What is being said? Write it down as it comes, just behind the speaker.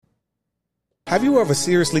Have you ever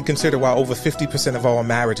seriously considered why over 50% of all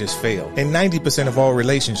marriages fail and 90% of all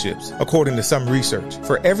relationships, according to some research?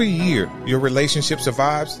 For every year your relationship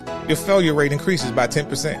survives, your failure rate increases by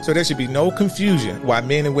 10%. So there should be no confusion why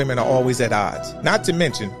men and women are always at odds. Not to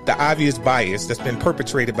mention the obvious bias that's been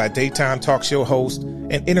perpetrated by daytime talk show hosts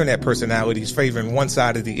and internet personalities favoring one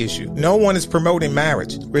side of the issue. No one is promoting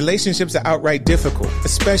marriage. Relationships are outright difficult,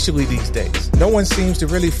 especially these days. No one seems to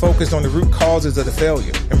really focus on the root causes of the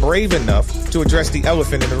failure and brave enough to address the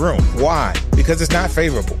elephant in the room. Why? Because it's not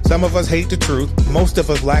favorable. Some of us hate the truth. Most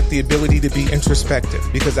of us lack the ability to be introspective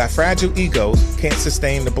because our fragile egos can't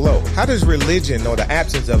sustain the blow. How does religion, or the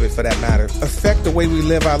absence of it for that matter, affect the way we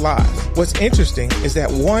live our lives? What's interesting is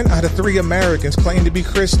that 1 out of 3 Americans claim to be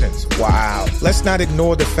Christians. Wow. Let's not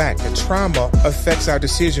ignore the fact that trauma affects our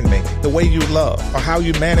decision making, the way you love, or how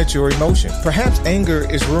you manage your emotion. Perhaps anger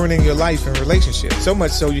is ruining your life and relationships, so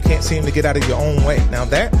much so you can't seem to get out of your own way. Now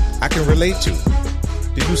that I can relate to.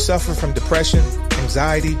 Do you suffer from depression,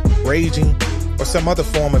 anxiety, raging, or some other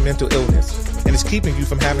form of mental illness, and it's keeping you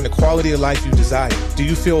from having the quality of life you desire? Do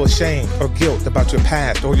you feel ashamed or guilt about your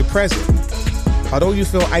past or your present? Although you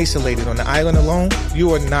feel isolated on the island alone,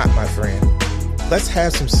 you are not, my friend. Let's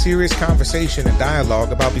have some serious conversation and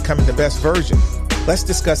dialogue about becoming the best version. Let's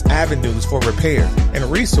discuss avenues for repair and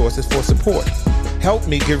resources for support. Help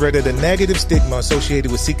me get rid of the negative stigma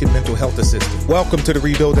associated with seeking mental health assistance. Welcome to the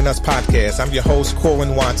Rebuilding Us podcast. I'm your host,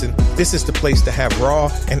 Corwin Watson. This is the place to have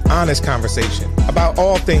raw and honest conversation about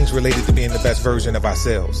all things related to being the best version of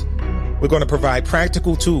ourselves. We're going to provide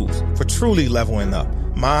practical tools for truly leveling up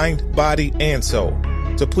mind, body, and soul.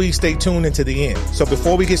 So please stay tuned into the end. So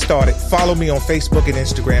before we get started, follow me on Facebook and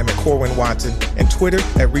Instagram at Corwin Watson and Twitter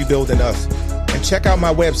at Rebuilding Us. And check out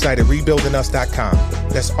my website at rebuildingus.com.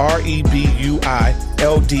 That's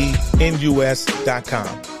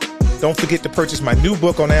REBUILDNUS.com. Don't forget to purchase my new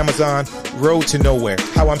book on Amazon, Road to Nowhere,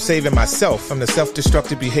 How I'm Saving Myself from the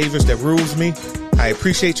Self-Destructive Behaviors That Rules Me. I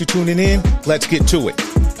appreciate you tuning in. Let's get to it.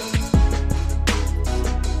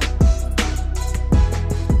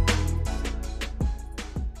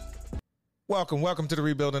 Welcome to the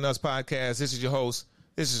Rebuilding Us podcast. This is your host.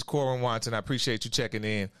 This is Corwin Watson. I appreciate you checking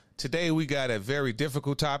in. Today, we got a very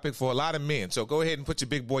difficult topic for a lot of men. So go ahead and put your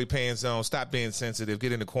big boy pants on. Stop being sensitive.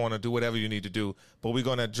 Get in the corner. Do whatever you need to do. But we're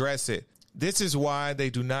going to address it. This is why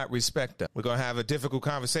they do not respect them. We're going to have a difficult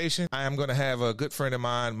conversation. I am going to have a good friend of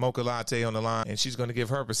mine, Mocha Latte, on the line, and she's going to give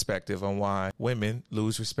her perspective on why women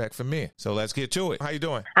lose respect for men. So let's get to it. How you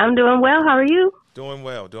doing? I'm doing well. How are you? Doing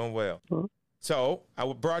well. Mm-hmm. So I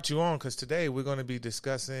brought you on because today we're going to be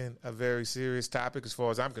discussing a very serious topic as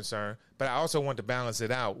far as I'm concerned, but I also want to balance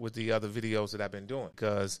it out with the other videos that I've been doing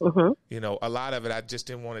because, you know, a lot of it, I just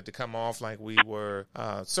didn't want it to come off like we were,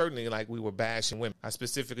 certainly like we were bashing women. I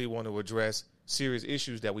specifically want to address serious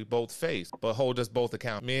issues that we both face, but hold us both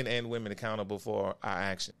accountable, men and women accountable for our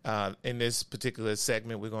action. In this particular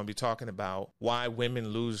segment, we're going to be talking about why women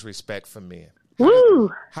lose respect for men.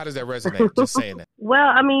 How does that resonate, just saying that? Well,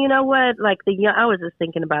 I mean, you know what? Like, I was just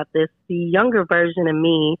thinking about this. The younger version of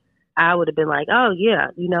me, I would have been like, oh, yeah,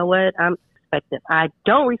 you know what? I'm respecting. I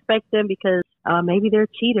don't respect them because maybe they're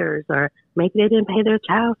cheaters, or maybe they didn't pay their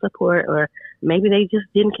child support, or maybe they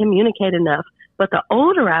just didn't communicate enough. But the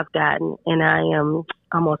older I've gotten, and I am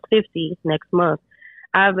almost 50 next month,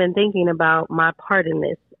 I've been thinking about my part in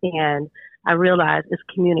this, and I realize it's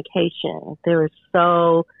communication. There is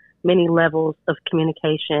so many levels of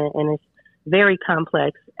communication, and it's very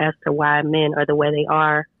complex as to why men are the way they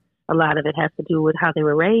are. A lot of it has to do with how they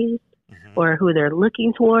were raised or who they're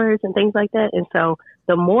looking towards and things like that. And so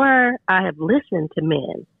the more I have listened to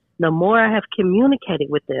men, the more I have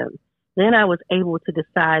communicated with them, then I was able to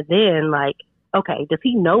decide then, like, okay, does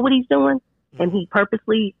he know what he's doing and he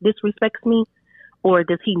purposely disrespects me, or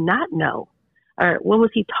does he not know? Or what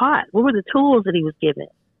was he taught? What were the tools that he was given?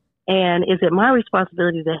 And is it my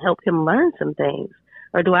responsibility to help him learn some things?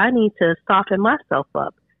 Or do I need to soften myself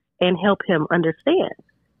up and help him understand,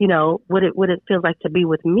 you know, what it feels like to be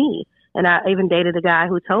with me? And I even dated a guy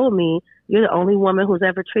who told me, you're the only woman who's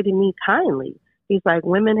ever treated me kindly. He's like,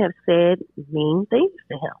 women have said mean things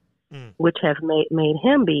to him, which have made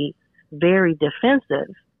him be very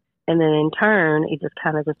defensive. And then in turn, it just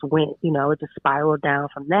kind of just went, you know, it just spiraled down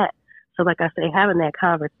from that. So like I say, having that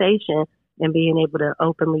conversation and being able to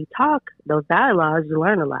openly talk those dialogues, you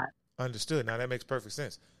learn a lot. Understood. Now that makes perfect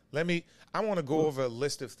sense. I want to go over a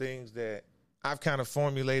list of things that I've kind of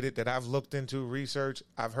formulated, that I've looked into research.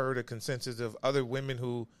 I've heard a consensus of other women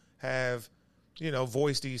who have, you know,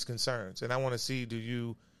 voiced these concerns. And I want to see, do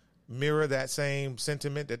you mirror that same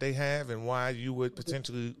sentiment that they have, and why you would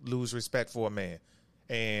potentially lose respect for a man?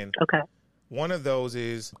 And One of those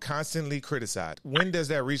is constantly criticized. When does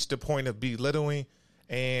that reach the point of belittling?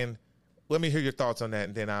 And let me hear your thoughts on that,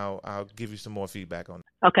 and then I'll give you some more feedback on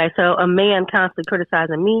it. Okay, so a man constantly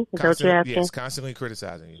criticizing me, is that what you're asking? Yes, constantly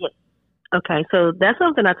criticizing you. Yeah. Okay, so that's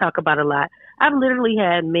something I talk about a lot. I've literally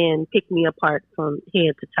had men pick me apart from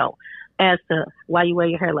head to toe as to why you wear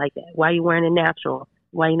your hair like that, why you wearing it natural,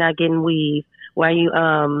 why you not getting weave, why you,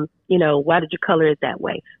 why did you color it that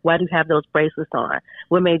way? Why do you have those bracelets on?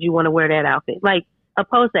 What made you want to wear that outfit? Like,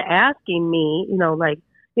 opposed to asking me,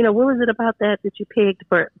 what was it about that you picked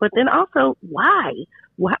for? But then also, why?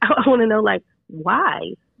 Why? I want to know, like,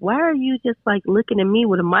 why? Why are you just like looking at me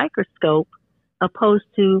with a microscope opposed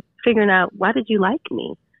to figuring out why did you like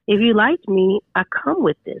me? If you liked me, I come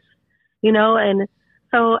with this, and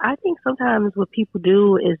so I think sometimes what people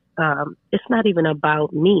do is, it's not even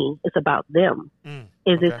about me. It's about them.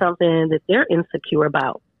 Is it something that they're insecure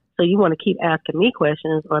about? So you want to keep asking me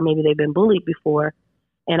questions, or maybe they've been bullied before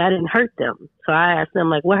and I didn't hurt them. So I asked them,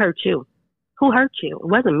 like, what hurt you? Who hurt you? It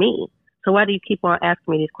wasn't me. So why do you keep on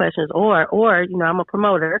asking me these questions? Or, I'm a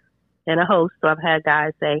promoter and a host. So I've had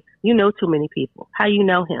guys say, you know too many people. How you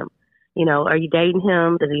know him? Are you dating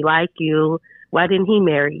him? Does he like you? Why didn't he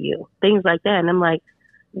marry you? Things like that. And I'm like,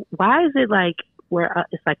 why is it like where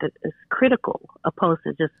it's like it's critical opposed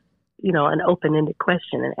to just, an open-ended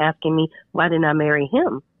question and asking me, why didn't I marry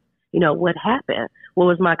him? What happened? What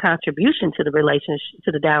was my contribution to the relationship,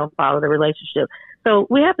 to the downfall of the relationship? So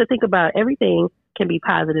we have to think about everything can be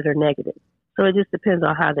positive or negative. So it just depends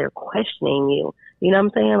on how they're questioning you. You know what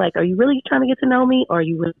I'm saying? Like, are you really trying to get to know me, or are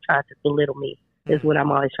you really trying to belittle me is what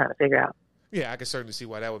I'm always trying to figure out. Yeah, I can certainly see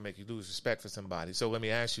why that would make you lose respect for somebody. So let me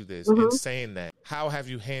ask you this. In saying that, how have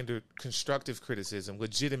you handled constructive criticism,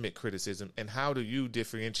 legitimate criticism, and how do you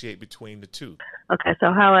differentiate between the two? Okay,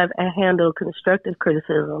 so how I've handled constructive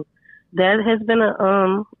criticism, that has been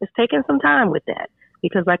it's taken some time with that.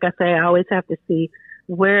 Because like I say, I always have to see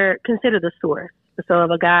consider the source. So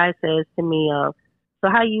if a guy says to me, so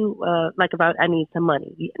how you, I need some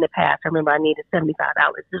money. In the past, I remember I needed $75.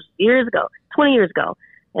 This was years ago, 20 years ago.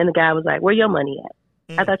 And the guy was like, where your money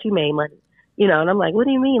at? I thought you made money. And I'm like, what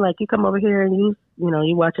do you mean? Like, you come over here and you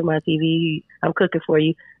watching my TV, I'm cooking for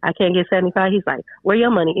you. I can't get 75. He's like, where your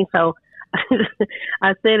money? And so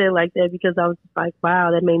I said it like that because I was just like,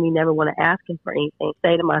 wow, that made me never want to ask him for anything.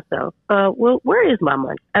 Say to myself, well, where is my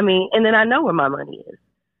money? I mean, and then I know where my money is.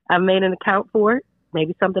 I've made an account for it.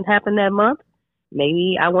 Maybe something happened that month.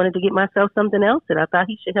 Maybe I wanted to get myself something else and I thought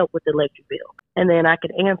he should help with the electric bill. And then I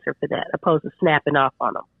could answer for that opposed to snapping off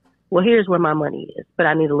on him. Well, here's where my money is, but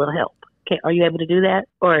I need a little help. Okay, are you able to do that?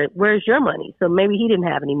 Or where's your money? So maybe he didn't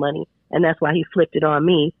have any money and that's why he flipped it on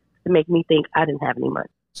me to make me think I didn't have any money.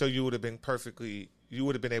 So you would have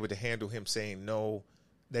been able to handle him saying no,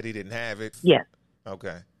 that he didn't have it? Yes.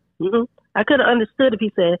 Okay. I could have understood if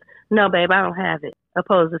he said, no, babe, I don't have it,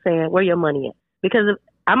 opposed to saying, where your money at? Because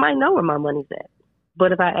I might know where my money's at.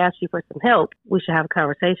 But if I ask you for some help, we should have a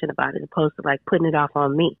conversation about it, opposed to like putting it off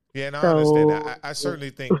on me. Yeah, and I understand that. I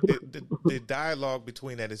certainly think the dialogue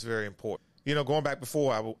between that is very important. Going back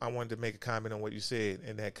before, I wanted to make a comment on what you said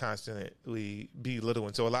and that constantly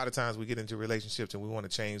belittling. So a lot of times we get into relationships and we want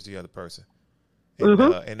to change the other person. And,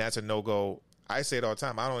 and that's a no-go. I say it all the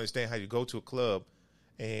time. I don't understand how you go to a club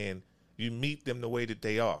and you meet them the way that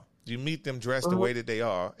they are. You meet them dressed the way that they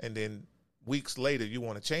are, and then weeks later you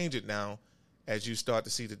want to change it now as you start to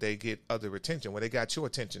see that they get other attention. Well, they got your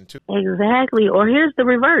attention too. Exactly. Or here's the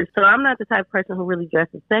reverse. So I'm not the type of person who really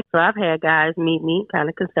dresses sexy. So I've had guys meet me kind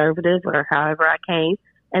of conservative or however I came.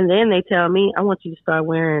 And then they tell me, I want you to start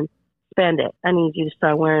wearing spandex. I need you to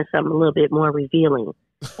start wearing something a little bit more revealing.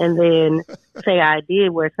 And then say I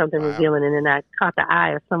did wear something revealing and then I caught the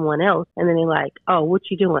eye of someone else. And then they're like, oh, what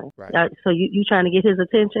you doing? Right. So you trying to get his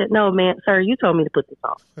attention? No, man, sir, you told me to put this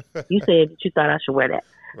on. You said that you thought I should wear that.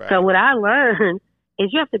 Right. So what I learned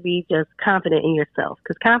is you have to be just confident in yourself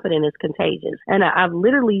because confidence is contagious. And I've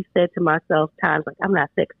literally said to myself times like, I'm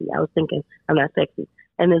not sexy. I was thinking I'm not sexy.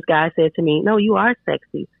 And this guy said to me, no, you are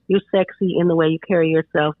sexy. You're sexy in the way you carry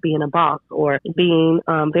yourself, being a boss or being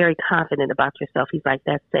very confident about yourself. He's like,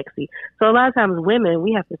 that's sexy. So a lot of times women,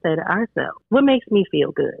 we have to say to ourselves, what makes me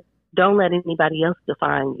feel good? Don't let anybody else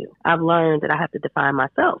define you. I've learned that I have to define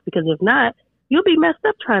myself because if not, you'll be messed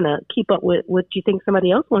up trying to keep up with what you think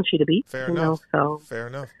somebody else wants you to be. Fair enough. Fair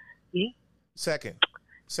enough. Yeah.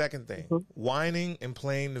 Second thing, whining and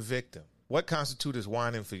playing the victim. What constitutes as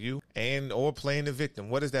whining for you and or playing the victim?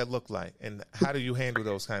 What does that look like? And how do you handle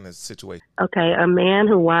those kind of situations? Okay, a man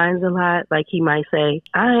who whines a lot, like he might say,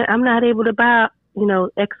 I'm not able to buy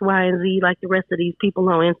X, Y, and Z like the rest of these people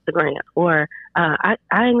on Instagram, or I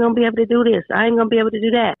ain't gonna be able to do this, I ain't gonna be able to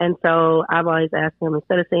do that. And so I've always asked them,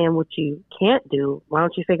 instead of saying what you can't do, why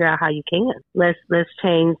don't you figure out how you can? Let's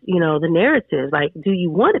change, the narrative. Like, do you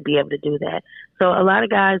want to be able to do that? So a lot of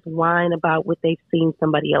guys whine about what they've seen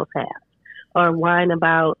somebody else have, or whine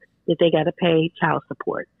about that they got to pay child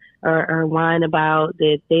support, or whine about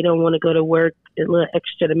that they don't want to go to work a little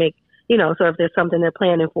extra to make. So if there's something they're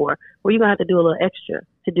planning for, well, you're going to have to do a little extra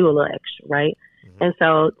to do a little extra, right? Mm-hmm. And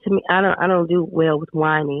so to me, I don't do well with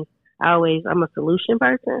whining. I'm a solution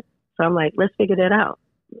person. So I'm like, let's figure that out.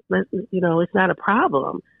 It's not a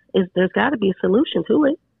problem. There's got to be a solution to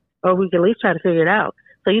it, or we can at least try to figure it out.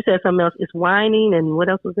 So you said something else. It's whining, and what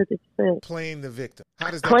else was it that you said? Playing the victim.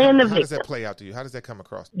 How does that play out to you? How does that come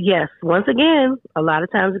across? Yes. Once again, a lot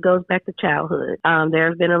of times it goes back to childhood. There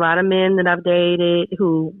have been a lot of men that I've dated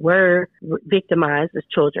who were victimized as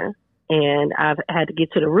children, and I've had to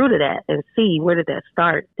get to the root of that and see, where did that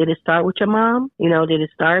start? Did it start with your mom? Did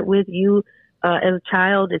it start with you as a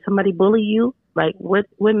child? Did somebody bully you? Like, what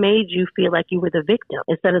made you feel like you were the victim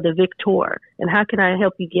instead of the victor? And how can I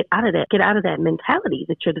help you get out of that mentality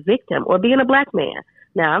that you're the victim? Or being a black man.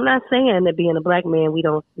 Now, I'm not saying that being a black man, we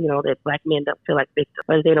don't, that black men don't feel like victims,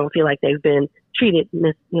 or they don't feel like they've been treated,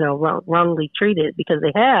 wrongly treated, because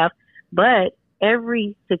they have. But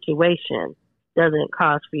every situation doesn't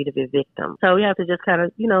cause for you to be a victim. So we have to just kind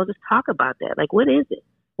of, just talk about that. Like, what is it?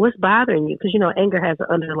 What's bothering you? Because, anger has an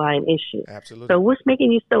underlying issue. Absolutely. So what's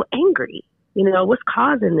making you so angry? What's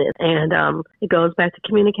causing this? And it goes back to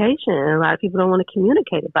communication. And a lot of people don't want to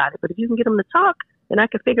communicate about it. But if you can get them to talk, then I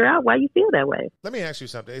can figure out why you feel that way. Let me ask you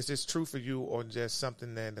something. Is this true for you, or just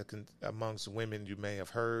something that amongst women you may have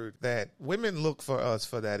heard, that women look for us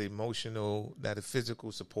for that emotional, that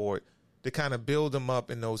physical support to kind of build them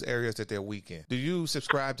up in those areas that they're weak in? Do you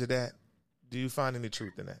subscribe to that? Do you find any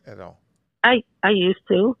truth in that at all? I used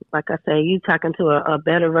to. Like I say, you talking to a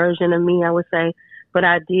better version of me, I would say. But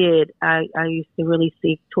I did. I used to really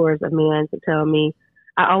seek towards a man to tell me.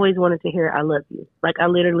 I always wanted to hear, I love you. Like, I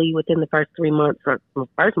literally, within the first 3 months, or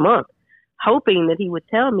first month, hoping that he would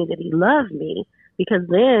tell me that he loved me, because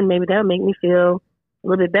then maybe that would make me feel a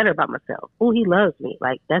little bit better about myself. Oh, he loves me.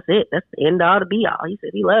 Like, that's it. That's the end all to be all. He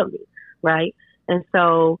said he loved me, right? And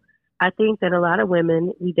so I think that a lot of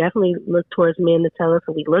women, we definitely look towards men to tell us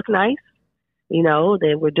that we look nice,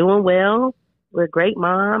 that we're doing well, we're a great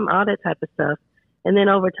mom, all that type of stuff. And then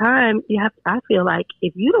over time, I feel like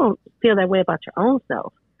if you don't feel that way about your own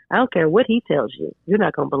self, I don't care what he tells you, you're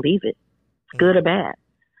not going to believe it. It's good or bad.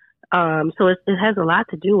 So it has a lot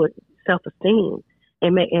to do with self-esteem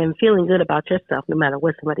and feeling good about yourself, no matter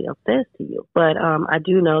what somebody else says to you. But I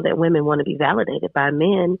do know that women want to be validated by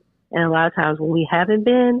men. And a lot of times when we haven't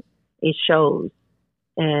been, it shows.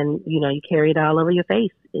 And, you carry it all over your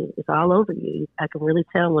face. It's all over you. I can really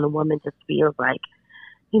tell when a woman just feels like,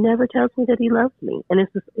 he never tells me that he loves me. And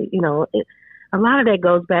it's just, a lot of that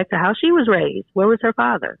goes back to how she was raised. Where was her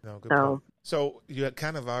father? No, good point. So you had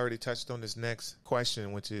kind of already touched on this next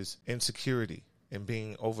question, which is insecurity and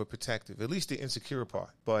being overprotective, at least the insecure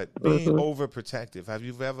part. But being overprotective, have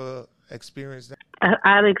you ever experienced that?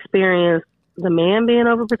 I've experienced the man being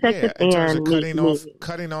overprotective, in terms and of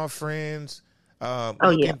cutting off friends,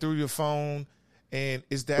 looking through your phone. And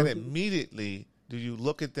is that immediately, do you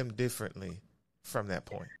look at them differently from that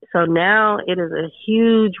point? So now it is a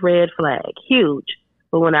huge red flag, huge.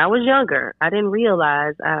 But when I was younger, I didn't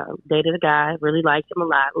realize. I dated a guy, really liked him a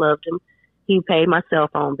lot, loved him. He paid my cell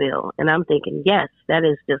phone bill. And I'm thinking, yes, that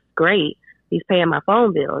is just great. He's paying my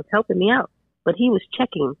phone bill. It's helping me out. But he was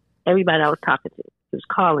checking everybody I was talking to. He was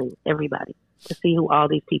calling everybody to see who all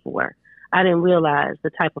these people were. I didn't realize the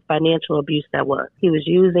type of financial abuse that was. He was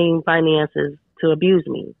using finances to abuse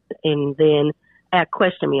me, and then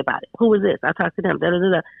question me about it. Who was this? I talked to them.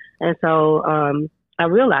 And so I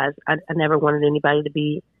realized I never wanted anybody to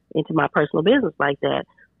be into my personal business like that,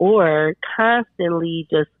 or constantly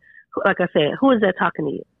just, like I said, who is that talking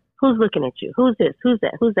to you? Who's looking at you? Who's this? Who's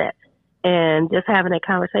that? Who's that? And just having that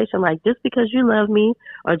conversation, like, just because you love me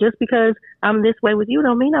or just because I'm this way with you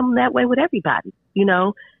don't mean I'm that way with everybody,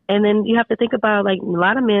 And then you have to think about, like, a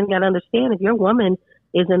lot of men got to understand, if your woman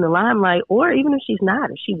is in the limelight, or even if she's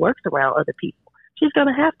not, if she works around other people, she's going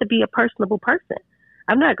to have to be a personable person.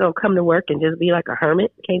 I'm not going to come to work and just be like a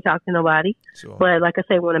hermit, can't talk to nobody. Sure. But like I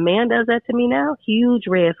say, when a man does that to me now, huge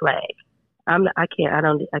red flag. I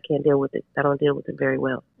can't deal with it. I don't deal with it very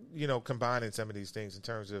well. Combining some of these things in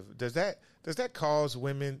terms of, does that cause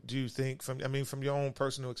women, do you think, from your own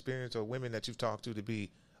personal experience, or women that you've talked to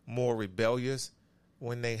be more rebellious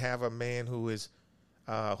when they have a man who is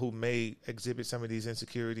who may exhibit some of these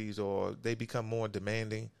insecurities, or they become more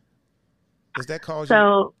demanding? Does that cause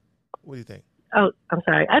you? What do you think? Oh, I'm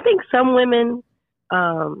sorry. I think some women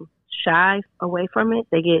shy away from it.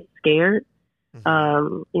 They get scared.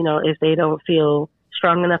 If they don't feel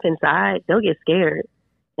strong enough inside, they'll get scared.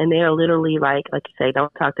 And they're literally like you say,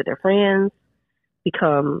 don't talk to their friends,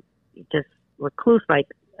 become just recluse, like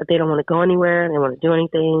they don't want to go anywhere, they don't want to do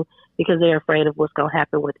anything because they're afraid of what's going to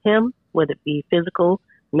happen with him, whether it be physical,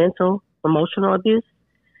 mental, emotional abuse.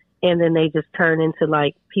 And then they just turn into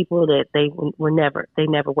like people that they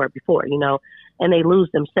never were before, and they lose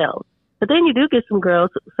themselves. But then you do get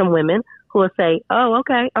some women who will say, oh,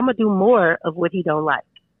 okay, I'm going to do more of what he don't like.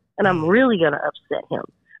 And I'm really going to upset him.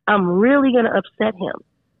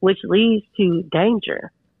 Which leads to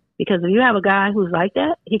danger. Because if you have a guy who's like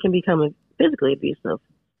that, he can become physically abusive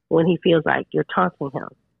when he feels like you're taunting him.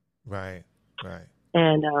 Right.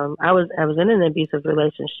 And I was in an abusive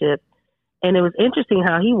relationship, and it was interesting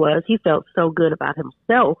how he felt so good about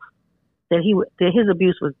himself that his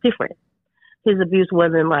abuse was different. His abuse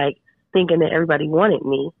wasn't like thinking that everybody wanted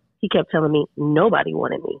me. He kept telling me nobody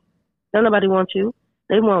wanted me. Don't nobody want you.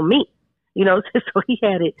 They want me. So he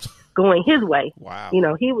had it going his way. Wow.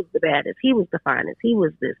 He was the baddest. He was the finest. He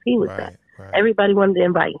was this. He was that. Right. Everybody wanted to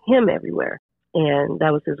invite him everywhere. And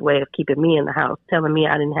that was his way of keeping me in the house, telling me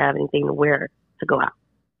I didn't have anything to wear to go out.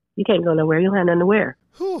 You can't go nowhere. You don't have nothing to wear.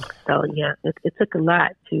 Whew. So, yeah, it took a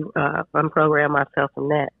lot to unprogram myself from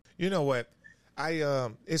that. You know what?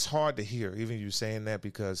 It's hard to hear, even you saying that,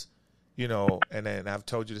 because, and I've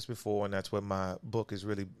told you this before, and that's what my book is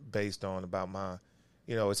really based on, about my,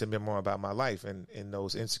 it's a memoir about my life and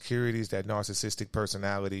those insecurities, that narcissistic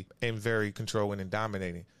personality, and very controlling and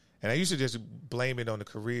dominating. And I used to just blame it on the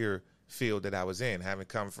career field that I was in, having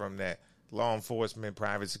come from that law enforcement,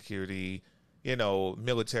 private security,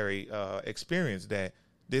 military experience, that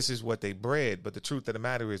this is what they bred. But the truth of the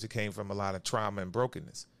matter is it came from a lot of trauma and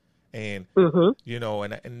brokenness. And,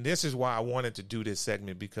 and this is why I wanted to do this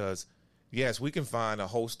segment, because, yes, we can find a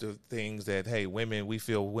host of things that, hey, we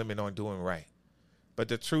feel women aren't doing right. But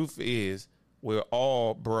the truth is we're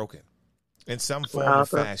all broken in some form or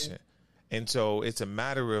fashion. And so it's a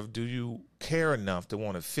matter of, do you care enough to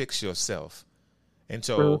want to fix yourself? And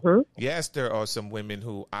so, yes, there are some women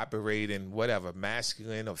who operate in whatever,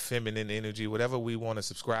 masculine or feminine energy, whatever we want to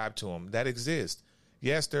subscribe to them, that exists.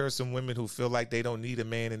 Yes, there are some women who feel like they don't need a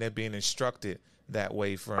man, and they're being instructed that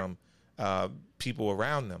way from people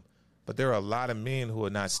around them. But there are a lot of men who are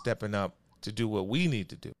not stepping up to do what we need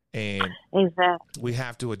to do. And exactly, we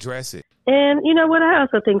have to address it. And you know what? I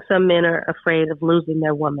also think some men are afraid of losing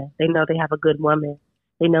their woman. They know they have a good woman.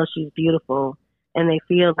 They know she's beautiful. And they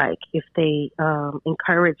feel like if they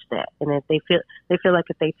encourage that, and if they feel like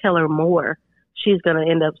if they tell her more, she's going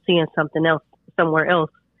to end up seeing something else somewhere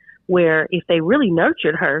else. Where if they really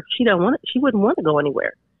nurtured her, she wouldn't want to go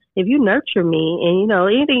anywhere. If you nurture me, and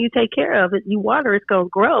anything you take care of, you water, it's going to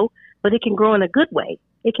grow, but it can grow in a good way.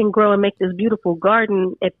 It can grow and make this beautiful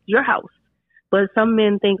garden at your house. But some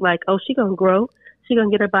men think like, oh, she's going to grow. She's going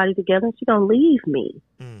to get her body together. She's going to leave me.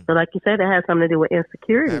 So like you said, that has something to do with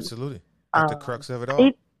insecurity. Absolutely. That's the crux of it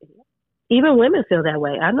all. Even women feel that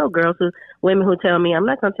way. I know women who tell me, I'm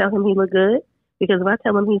not going to tell him he look good, because if I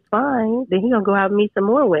tell him he's fine, then he's going to go out and meet some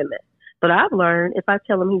more women. But I've learned if I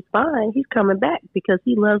tell him he's fine, he's coming back because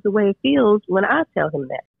he loves the way it feels when I tell him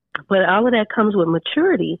that. But all of that comes with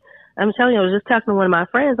maturity. I'm telling you, I was just talking to one of my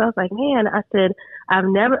friends. I was like, man, I said, I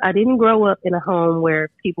didn't grow up in a home where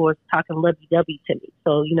people were talking lovey-dovey to me.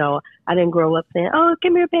 So, I didn't grow up saying, oh,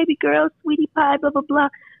 come here, baby girl, sweetie pie, blah, blah, blah.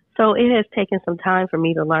 So it has taken some time for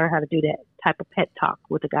me to learn how to do that type of pet talk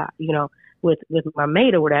with a guy, with my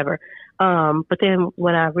mate or whatever. But then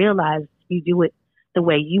when I realized you do it the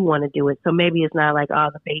way you want to do it, so maybe it's not like, oh,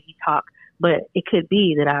 the baby talk, but it could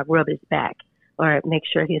be that I rub his back, or make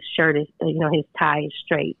sure his shirt is, his tie is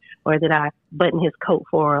straight, or that I button his coat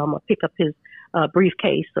for him, or pick up his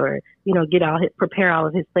briefcase, or, prepare all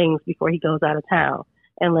of his things before he goes out of town,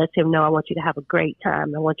 and let him know, I want you to have a great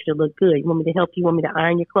time. I want you to look good. You want me to help you? Want me to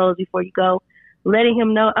iron your clothes before you go? Letting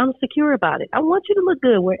him know I'm secure about it. I want you to look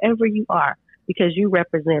good wherever you are, because you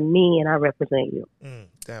represent me and I represent you.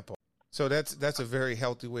 That part. So that's a very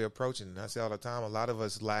healthy way of approaching it. I say all the time, a lot of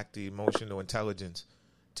us lack the emotional intelligence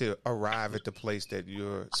to arrive at the place that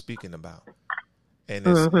you're speaking about. And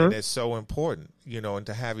it's so important, and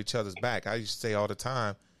to have each other's back. I used to say all the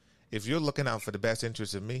time, if you're looking out for the best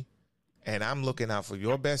interest of me and I'm looking out for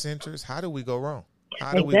your best interest, how do we go wrong?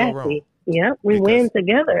 How do we go wrong? Yeah, we win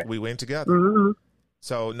together. We win together.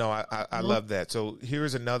 So, no, I love that. So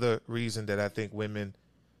here's another reason that I think women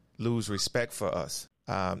lose respect for us.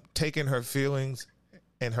 Taking her feelings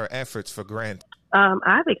and her efforts for granted?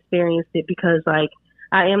 I've experienced it because, like,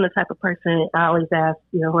 I am the type of person, I always ask,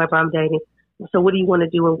 whoever I'm dating, so what do you want to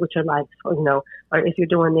do with your life? Or, or if you're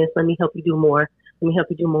doing this, let me help you do more. Let me help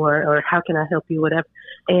you do more. Or how can I help you? Whatever.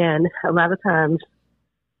 And a lot of times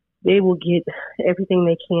they will get everything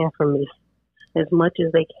they can from me, as much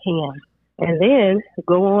as they can, and then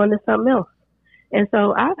go on to something else. And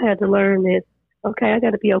so I've had to learn that, okay, I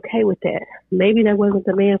got to be okay with that. Maybe that wasn't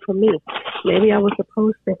the man for me. Maybe I was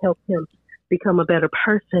supposed to help him become a better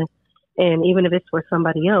person. And even if it's for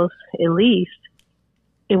somebody else, at least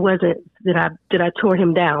it wasn't that I tore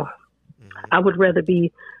him down. Mm-hmm. I would rather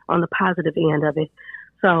be on the positive end of it.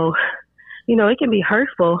 So, it can be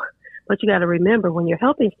hurtful, but you got to remember, when you're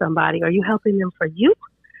helping somebody, are you helping them for you?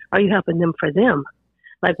 Are you helping them for them?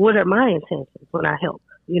 Like, what are my intentions when I help?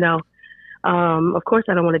 Of course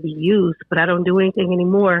I don't want to be used, but I don't do anything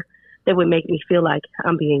anymore that would make me feel like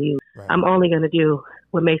I'm being used. Right. I'm only going to do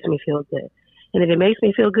what makes me feel good. And if it makes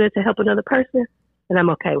me feel good to help another person, then I'm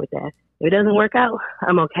okay with that. If it doesn't work out,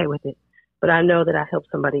 I'm okay with it. But I know that I helped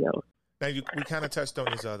somebody else. Now, we kind of touched on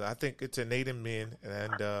this other. I think it's innate in men.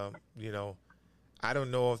 And, I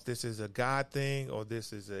don't know if this is a God thing or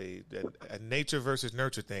this is a nature versus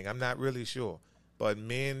nurture thing. I'm not really sure. But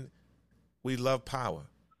men, we love power.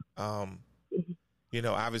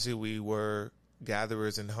 Obviously we were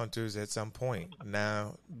gatherers and hunters at some point.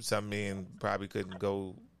 Now, some men probably couldn't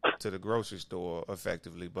go to the grocery store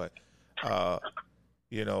effectively, but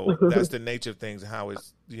that's the nature of things. How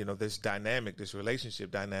it's this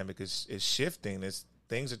relationship dynamic is shifting.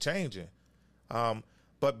 Things are changing,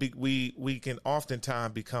 but we can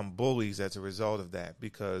oftentimes become bullies as a result of that,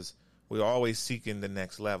 because we're always seeking the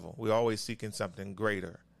next level. We're always seeking something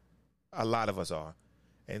greater. A lot of us are,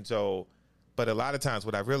 and so. But a lot of times,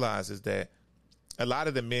 what I realize is that a lot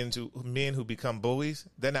of the men who become bullies,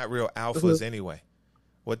 they're not real alphas anyway.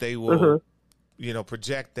 What they will,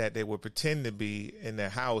 project that they will pretend to be in their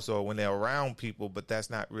house or when they're around people, but that's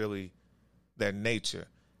not really their nature.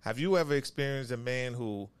 Have you ever experienced a man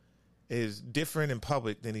who is different in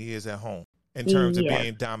public than he is at home in terms of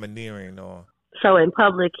being domineering? Or so in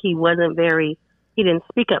public, he didn't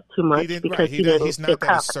speak up too much he's not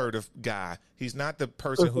that assertive guy. He's not the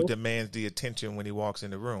person who demands the attention when he walks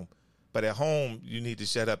in the room. But at home, you need to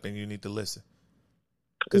shut up and you need to listen,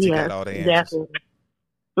 because he got all the answers.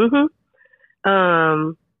 Definitely.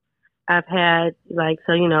 I've had,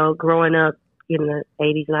 growing up in the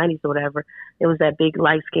 80s, 90s or whatever, it was that big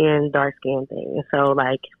light skin, dark skin thing. And so,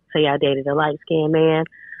 say I dated a light skinned man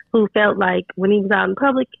who felt like when he was out in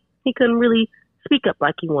public, he couldn't really speak up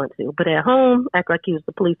like he wanted to. But at home, act like he was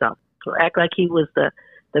the police officer, or act like he was the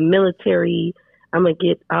military. I'm going to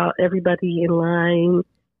get everybody in line,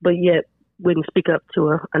 but yet wouldn't speak up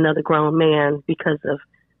to another grown man because of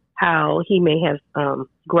how he may have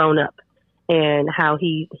grown up and how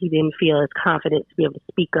he didn't feel as confident to be able to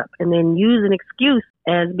speak up, and then use an excuse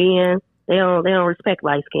as being they don't respect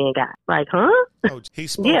light skinned guys. Like, huh? Oh, he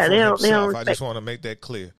spoke for himself. I just want to make that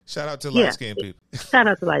clear. Shout out to light skinned people. Shout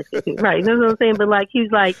out to light skinned people. Right. That's what I'm saying. But he's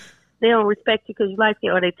like, they don't respect you because you light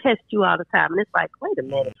skinned, or they test you all the time. And it's like, wait a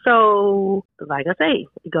minute. So, like I say,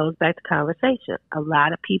 it goes back to conversation. A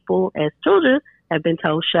lot of people as children have been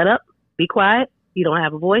told, shut up, be quiet. You don't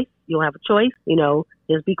have a voice. You don't have a choice.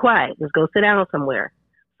 Just be quiet. Just go sit down somewhere.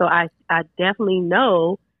 So I definitely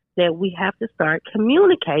know that we have to start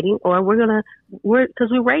communicating, or because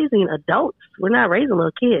we're raising adults. We're not raising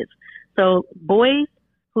little kids. So boys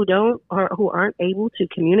who aren't able to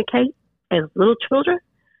communicate as little children,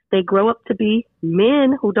 they grow up to be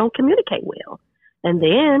men who don't communicate well. And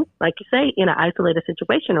then, like you say, in an isolated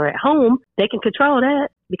situation or at home, they can control that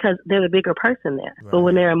because they're the bigger person there. Right. But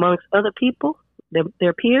when they're amongst other people,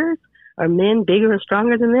 their peers or men bigger and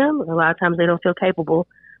stronger than them, a lot of times they don't feel capable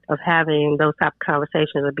of having those type of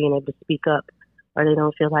conversations or being able to speak up, or they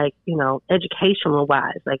don't feel like, educational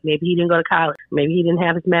wise, like maybe he didn't go to college, maybe he didn't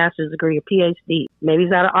have his master's degree or PhD, maybe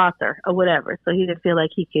he's not an author or whatever. So he didn't feel like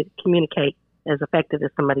he could communicate as effective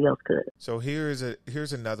as somebody else could. So here's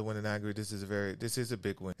another one, and I agree. This is a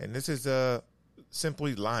big one, and this is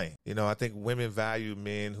simply lying. I think women value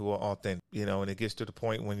men who are authentic. And it gets to the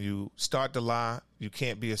point when you start to lie, you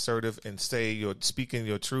can't be assertive and say speaking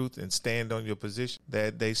your truth and stand on your position,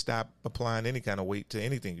 that they stop applying any kind of weight to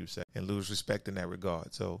anything you say and lose respect in that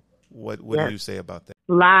regard. So what do you say about that?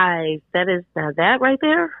 Lies. That right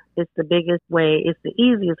there is the biggest way. It's the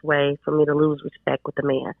easiest way for me to lose respect with a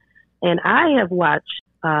man. And I have watched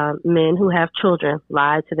men who have children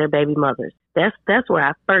lie to their baby mothers. That's where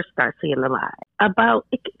I first start seeing the lie.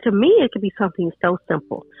 To me, it could be something so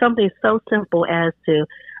simple as to,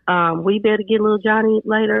 We better get little Johnny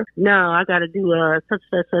later. No, I got to do such,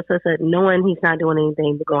 knowing he's not doing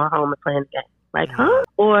anything but going home and playing the game. Like, huh?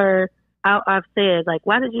 Or I've said, like,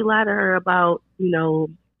 why did you lie to her about,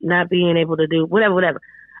 not being able to do whatever.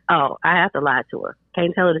 Oh, I have to lie to her.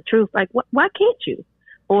 Can't tell her the truth. Like, why can't you?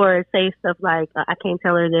 Or say stuff like, I can't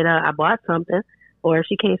tell her that I bought something, or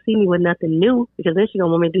she can't see me with nothing new because then she's going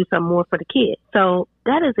to want me to do something more for the kid. So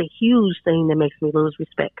that is a huge thing that makes me lose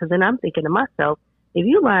respect, because then I'm thinking to myself, if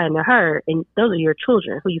you lying to her and those are your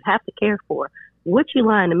children who you have to care for, what you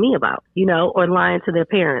lying to me about, or lying to their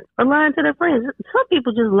parents or lying to their friends? Some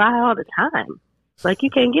people just lie all the time. Like, you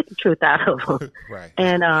can't get the truth out of them. Right.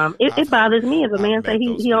 And it bothers me if a man say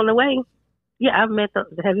he on the way. Yeah, I've met those.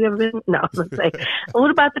 Have you ever been? No. Let's say.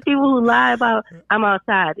 What about the people who lie about, I'm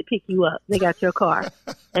outside to pick you up? They got your car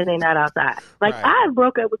and they're not outside. Like, right. I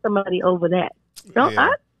broke up with somebody over that.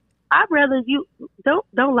 I'd rather you don't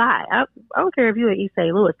lie. I don't care if you're at East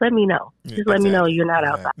St. Louis. Let me know. Just let me know you're not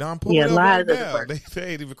outside. No, I'm pulling up right now.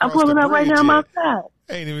 They ain't even I'm pulling up right now. I'm outside.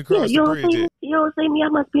 Ain't even crossed the bridge. You don't see me. I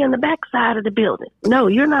must be on the back side of the building. No,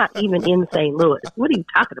 you're not even in St. Louis. What are you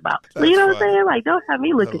talking about? So you know what I'm saying? Like, don't have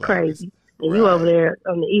me looking crazy. And you over there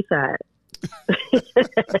on the east side.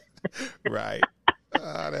 Right.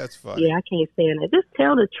 That's funny. Yeah, I can't stand it. Just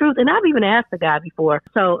tell the truth. And I've even asked the guy before.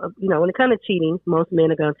 So, when it comes to cheating, most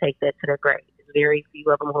men are going to take that to their grave. There's very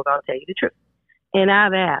few of them who are going to tell you the truth. And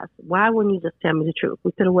I've asked, why wouldn't you just tell me the truth?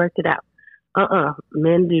 We could have worked it out.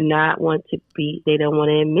 Men do not want to they don't want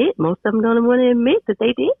to admit. Most of them don't want to admit that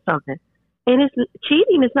they did something. And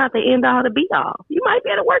cheating is not the end all to be all. You might be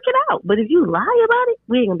able to work it out, but if you lie about it,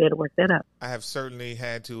 we ain't gonna be able to work that out. I have certainly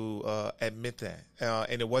had to admit that,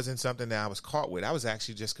 and it wasn't something that I was caught with. I was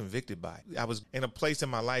actually just convicted by it. I was in a place in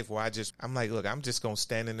my life where I'm like, look, I'm just gonna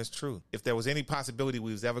stand in this truth. If there was any possibility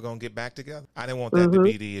we was ever gonna get back together, I didn't want that to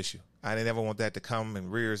be the issue. I didn't ever want that to come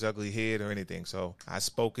and rear its ugly head or anything. So I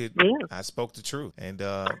spoke it. Yeah. I spoke the truth, and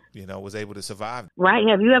was able to survive. Right?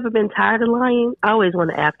 Have you ever been tired of lying? I always want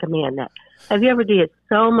to ask a man that. Have you ever did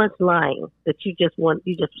so much lying that you just was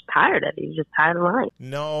tired of it? You just tired of lying?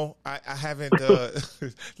 No, I haven't.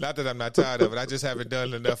 Not that I'm not tired of it. I just haven't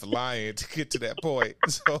done enough lying to get to that point.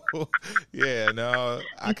 So, yeah, no.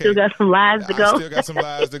 I still got some lies to go. I still got some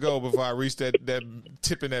lies to go before I reach that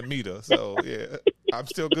tip in that meter. So, yeah, I'm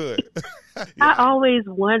still good. Yeah. I always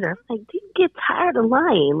wonder, like, do you get tired of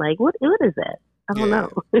lying? Like, what is that? I don't know.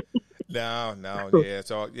 No, yeah.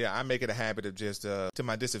 So, yeah, I make it a habit of just, to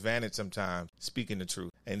my disadvantage sometimes, speaking the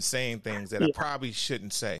truth and saying things that I probably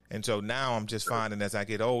shouldn't say. And so now I'm just finding as I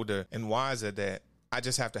get older and wiser that I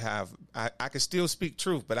just have to I can still speak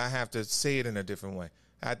truth, but I have to say it in a different way.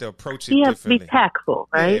 I have to approach it differently. Be tactful,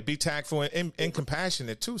 right? Yeah, be tactful and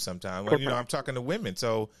compassionate too sometimes. When, I'm talking to women,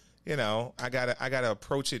 so... I gotta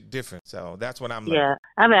approach it different. So that's what I'm learning. Yeah,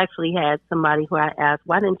 I've actually had somebody who I asked,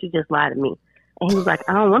 why didn't you just lie to me? And he was like,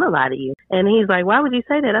 I don't want to lie to you. And he's like, why would you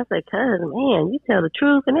say that? I said, cause man, you tell the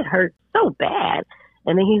truth and it hurts so bad.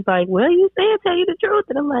 And then he's like, well, you said tell you the truth.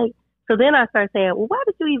 And I'm like, so then I start saying, well, why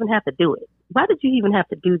did you even have to do it? Why did you even have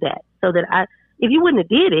to do that? So that if you wouldn't have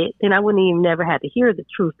did it, then I wouldn't even never had to hear the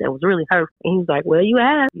truth that was really hurtful. And he's like, well, you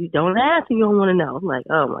asked. You don't ask if you don't want to know. I'm like,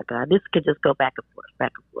 oh, my God, this could just go back and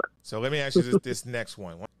forth. So let me ask you this next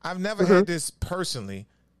one. I've never had this personally,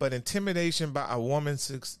 but intimidation by a woman's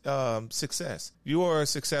success. You are a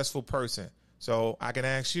successful person, so I can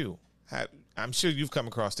ask you. I'm sure you've come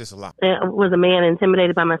across this a lot. Was a man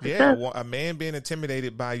intimidated by my success? Yeah, a man being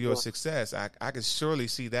intimidated by your success, I could surely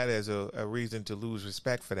see that as a reason to lose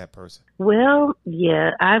respect for that person. Well,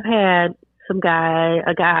 yeah, I've had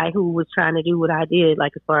a guy who was trying to do what I did,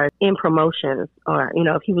 like as far as in promotions or,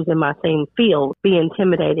 if he was in my same field, be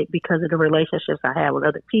intimidated because of the relationships I had with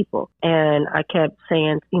other people. And I kept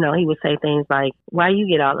saying, he would say things like, why you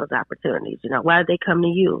get all those opportunities? Why did they come to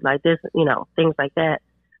you? Like this, things like that.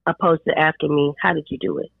 Opposed to asking me, how did you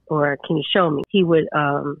do it? Or can you show me? He would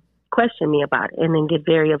question me about it and then get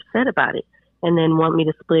very upset about it and then want me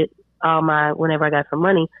to split whenever I got some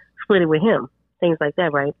money, split it with him, things like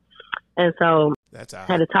that, right? And so I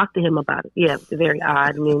had to talk to him about it. Yeah, it's very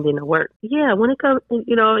odd and it didn't work. Yeah, when it comes,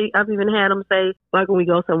 I've even had him say, like when we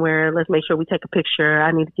go somewhere, let's make sure we take a picture.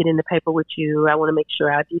 I need to get in the paper with you. I want to make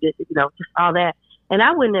sure I do this, just all that. And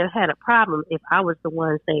I wouldn't have had a problem if I was the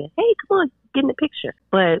one saying, hey, come on, get in the picture.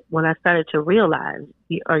 But when I started to realize,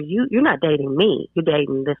 you're not dating me. You're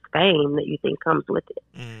dating this fame that you think comes with it.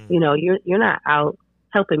 You're not out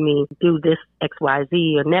helping me do this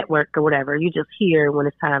XYZ or network or whatever. You're just here when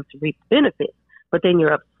it's time to reap the benefits. But then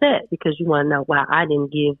you're upset because you want to know why I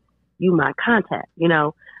didn't give you my contact,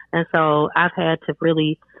 And so I've had to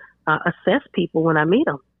really assess people when I meet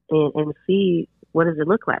them and see what does it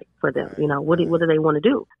look like for them? You know, what do they want to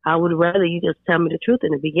do? I would rather you just tell me the truth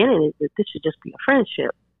in the beginning, is that this should just be a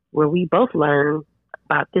friendship where we both learn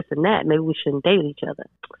about this and that. Maybe we shouldn't date each other.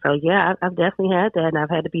 So yeah, I've definitely had that, and I've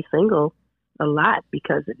had to be single a lot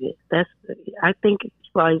because of it. I think,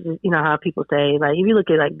 well, you know how people say, like, if you look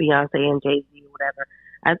at like Beyonce and Jay-Z or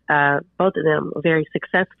whatever, both of them are very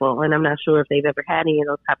successful, and I'm not sure if they've ever had any of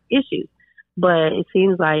those type of issues. But it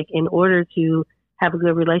seems like in order to have a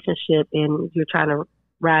good relationship and you're trying to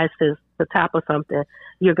rise to the top of something,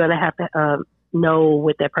 you're going to have to know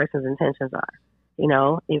what that person's intentions are. You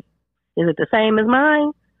know, is it the same as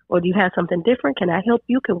mine, or do you have something different? Can I help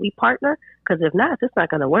you? Can we partner? Because if not, it's not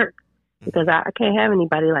going to work. Because I can't have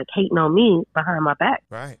anybody like hating on me behind my back.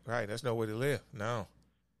 Right. That's no way to live. No.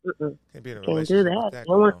 Can't be in a Can't do that. that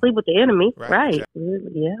You don't want to sleep with the enemy. Right.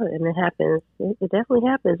 Exactly. Yeah, and it happens. It definitely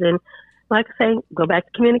happens. And like I say, go back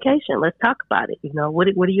to communication. Let's talk about it. You know, what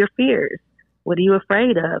are your fears? What are you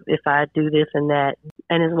afraid of if I do this and that?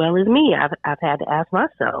 And as well as me, I've had to ask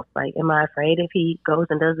myself, like, am I afraid if he goes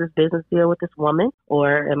and does this business deal with this woman?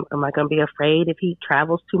 Or am I going to be afraid if he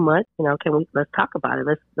travels too much? You know, let's talk about it.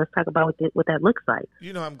 Let's talk about what that looks like.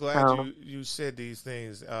 You know, I'm glad you said these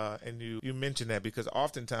things and you mentioned that, because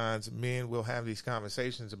oftentimes men will have these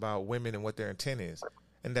conversations about women and what their intent is.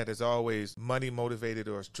 And that is always money motivated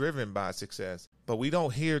or is driven by success. But we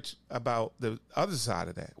don't hear about the other side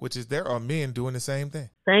of that, which is there are men doing the same thing.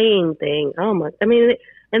 Same thing. Oh my! I mean,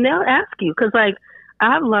 and they'll ask you, because like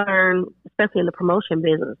I've learned, especially in the promotion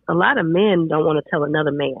business, a lot of men don't want to tell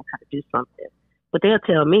another man how to do something, but they'll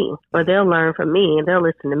tell me, or they'll learn from me, and they'll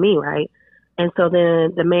listen to me, right? And so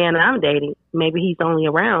then the man I'm dating, maybe he's only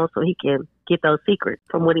around so he can get those secrets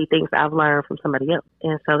from what he thinks I've learned from somebody else.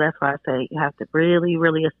 And so that's why I say you have to really,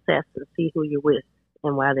 really assess and see who you're with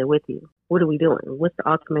and why they're with you. What are we doing? What's the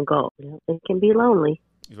ultimate goal? You know, it can be lonely.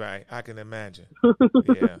 Right. I can imagine.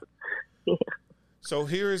 Yeah. So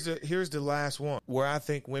here's the last one where I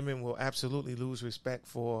think women will absolutely lose respect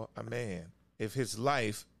for a man if his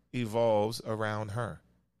life evolves around her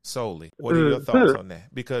solely. What are your thoughts on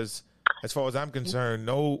that? Because as far as I'm concerned,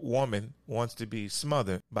 no woman wants to be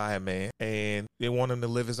smothered by a man, and they want him to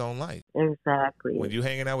live his own life. Exactly. When you're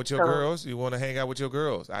hanging out with your girls, you want to hang out with your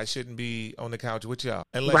girls. I shouldn't be on the couch with y'all.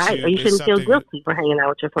 Right, or you shouldn't feel guilty for hanging out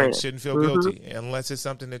with your friends. I shouldn't feel guilty unless it's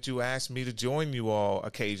something that you ask me to join you all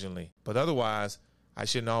occasionally. But otherwise, I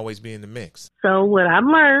shouldn't always be in the mix. So what I've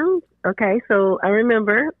learned, okay, so I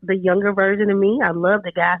remember the younger version of me. I loved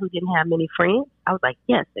the guy who didn't have many friends. I was like,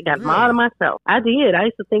 yes, I got them all to myself. I did. I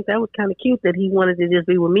used to think that was kind of cute that he wanted to just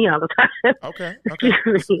be with me all the time. Okay.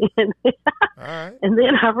 All right. And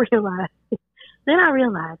then I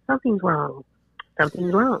realized something's wrong.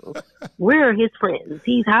 Something's wrong. Where are his friends?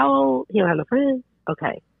 He's how old? He don't have no friends?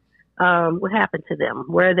 Okay. What happened to them?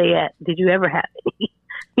 Where are they at? Did you ever have any?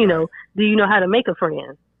 You know, do you know how to make a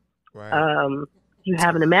friend? Right. Do you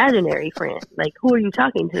have an imaginary friend? Like, who are you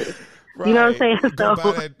talking to? Right. You know what I'm saying? Go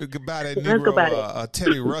buy that Negro,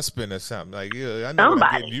 Teddy Ruspin or something. Like, yeah, I know what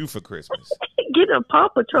I'm getting you for Christmas. Get a Paw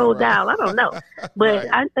Patrol doll. I don't know. But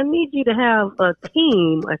I need you to have a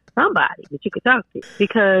team or somebody that you could talk to.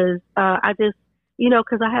 Because I just, you know,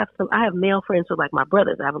 because I have male friends who are like my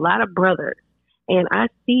brothers. I have a lot of brothers. And I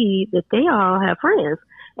see that they all have friends.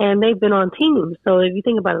 And they've been on teams. So if you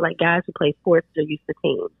think about it, like guys who play sports are used to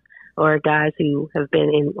teams, or guys who have been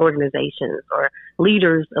in organizations or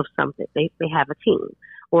leaders of something, they have a team,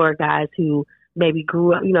 or guys who maybe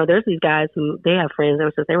grew up, you know, there's these guys who they have friends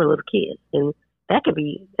ever since they were little kids. And that could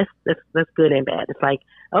be, that's good and bad. It's like,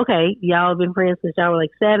 okay, y'all have been friends since y'all were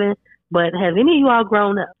like 7, but have any of you all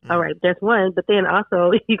grown up? All right, that's one. But then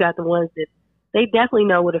also you got the ones that they definitely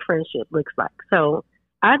know what a friendship looks like. So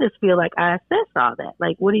I just feel like I assess all that.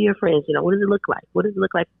 Like, what are your friends? You know, what does it look like? What does it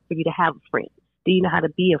look like for you to have a friend? Do you know how to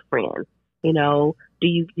be a friend? You know, do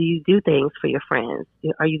you do things for your friends?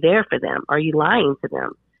 Are you there for them? Are you lying to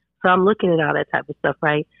them? So I'm looking at all that type of stuff,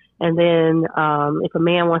 right? And then if a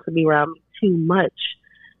man wants to be around me too much,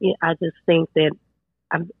 I just think that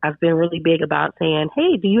I've been really big about saying,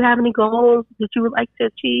 hey, do you have any goals that you would like to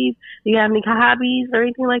achieve? Do you have any hobbies or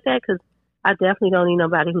anything like that? Because I definitely don't need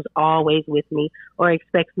nobody who's always with me or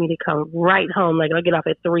expects me to come right home. Like, I'll get off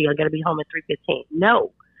at 3. I got to be home at 3:15.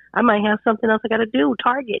 No, I might have something else I got to do.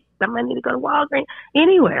 Target. I might need to go to Walgreens.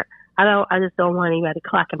 Anywhere. I just don't want anybody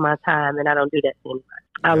clocking my time, and I don't do that to anybody.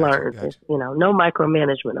 I learned, you know, no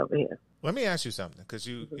micromanagement over here. Let me ask you something, because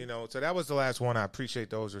you know, so that was the last one. I appreciate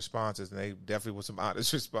those responses, and they definitely were some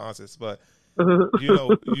honest responses. But you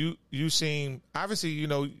know, you seem, obviously, you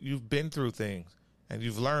know, you've been through things. And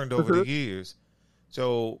you've learned over the years.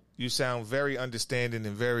 So you sound very understanding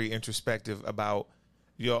and very introspective about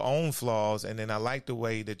your own flaws, and then I like the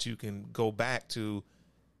way that you can go back to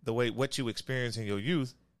what you experienced in your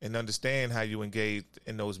youth and understand how you engaged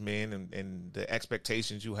in those men and the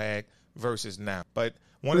expectations you had versus now. But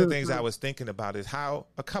one of the things I was thinking about is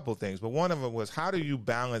a couple things, but one of them was, how do you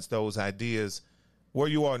balance those ideas where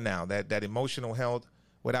you are now, that emotional health,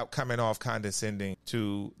 without coming off condescending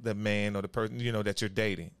to the man or the person, that you're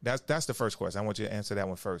dating? That's the first question. I want you to answer that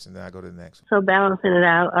one first, and then I go to the next. So balancing it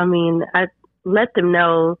out, I mean, I let them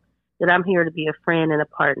know that I'm here to be a friend and a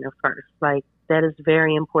partner first. Like, that is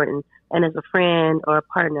very important. And as a friend or a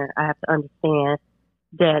partner, I have to understand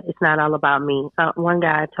that it's not all about me. One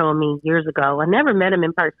guy told me years ago, I never met him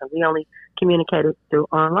in person. We only communicated through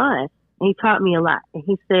online. And he taught me a lot. And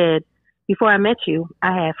he said, before I met you,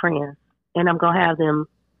 I had friends. And I'm going to have them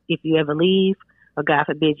if you ever leave or, God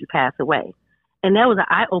forbid, you pass away. And that was an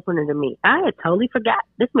eye-opener to me. I had totally forgot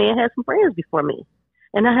this man had some friends before me.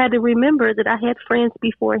 And I had to remember that I had friends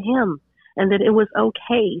before him and that it was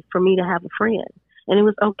okay for me to have a friend. And it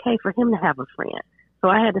was okay for him to have a friend. So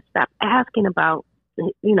I had to stop asking about,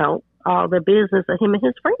 all the business of him and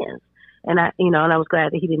his friends. And I was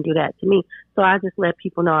glad that he didn't do that to me. So I just let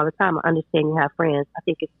people know all the time, I understand you have friends. I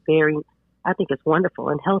think it's wonderful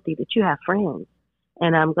and healthy that you have friends.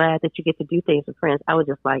 And I'm glad that you get to do things with friends. I would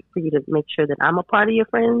just like for you to make sure that I'm a part of your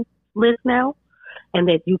friends list now, and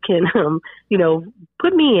that you can,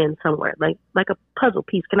 put me in somewhere, like a puzzle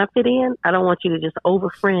piece. Can I fit in? I don't want you to just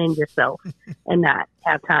over-friend yourself and not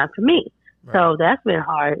have time for me. Right. So that's been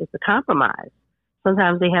hard. It's a compromise.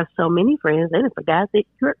 Sometimes they have so many friends, they just forgot that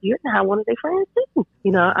you're not one of their friends too.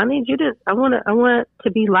 I need you to, I want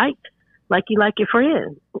to be liked like you like your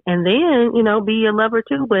friends. And then, be your lover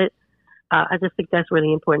too. But I just think that's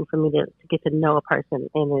really important for me to get to know a person.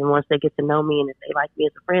 And then once they get to know me and if they like me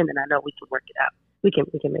as a friend, then I know we can work it out. We can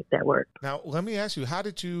make that work. Now, let me ask you, how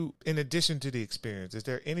did you, in addition to the experience, is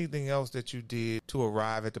there anything else that you did to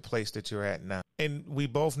arrive at the place that you're at now? And we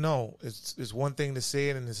both know it's one thing to say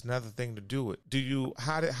it and it's another thing to do it.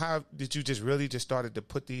 How did you just started to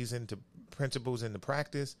put these into principles into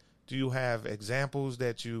practice? Do you have examples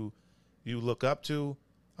that you look up to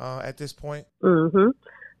at this point? Mm-hmm.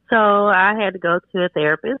 So I had to go to a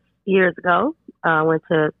therapist years ago. I went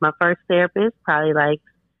to my first therapist probably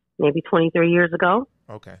maybe 23 years ago.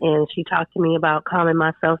 Okay. And she talked to me about calming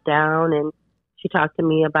myself down, and she talked to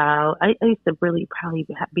me about, I used to really probably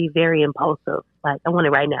be very impulsive. Like, I want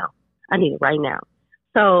it right now. I need it right now.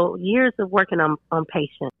 So years of working on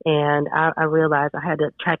patience, and I realized I had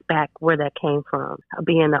to track back where that came from,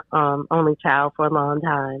 being the only child for a long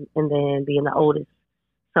time and then being the oldest.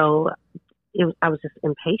 So I was just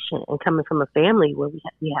impatient, and coming from a family where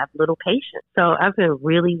we have little patience. So I've been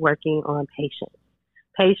really working on patience.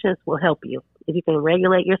 Patience will help you. If you can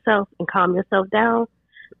regulate yourself and calm yourself down,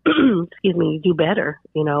 excuse me, you do better,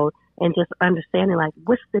 and just understanding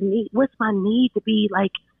what's the need? What's my need to be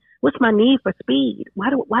what's my need for speed? Why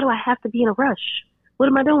do I have to be in a rush? What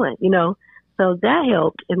am I doing? So that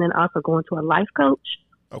helped. And then also going to a life coach.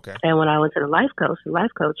 Okay. And when I went to the life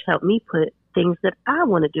coach helped me put things that I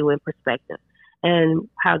want to do in perspective. And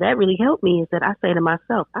how that really helped me is that I say to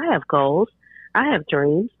myself, I have goals. I have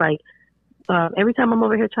dreams. Every time I'm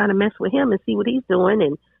over here trying to mess with him and see what he's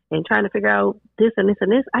doing and trying to figure out this and this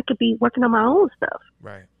and this, I could be working on my own stuff.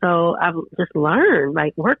 Right. So I've just learned,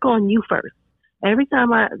 work on you first. Every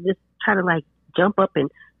time I just try to jump up and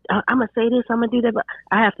I'm going to say this, I'm going to do that, but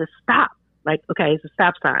I have to stop. Okay, it's a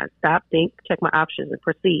stop sign. Stop, think, check my options and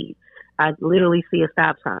proceed. I literally see a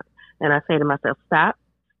stop sign and I say to myself, stop.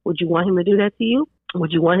 Would you want him to do that to you?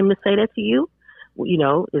 Would you want him to say that to you?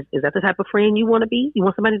 Is that the type of friend you want to be? You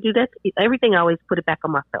want somebody to do that? Everything, I always put it back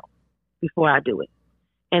on myself before I do it.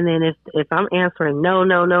 And then if I'm answering no,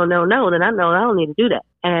 then I know I don't need to do that.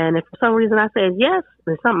 And if for some reason I say yes,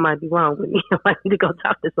 then something might be wrong with me. I need to go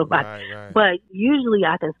talk to somebody. Right. But usually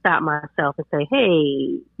I can stop myself and say,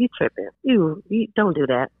 hey, you tripping. You don't do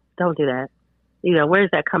that. Don't do that.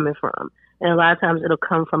 Where's that coming from? And a lot of times it'll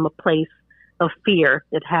come from a place of fear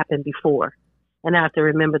that happened before. And I have to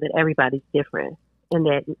remember that everybody's different and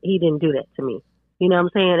that he didn't do that to me. You know what I'm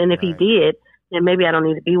saying? And if he did, then maybe I don't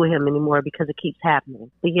need to be with him anymore because it keeps happening.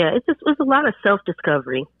 But yeah, it's a lot of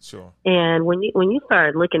self-discovery. Sure. And when you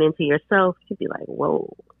start looking into yourself, you'd be like,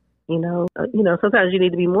 whoa, sometimes you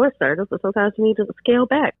need to be more assertive, but sometimes you need to scale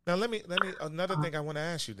back. Now, let me another thing I want to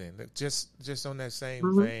ask you then, just on that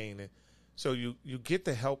same vein. So you get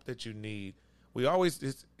the help that you need. We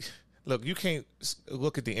always, look, you can't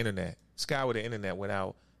look at the internet, scour the internet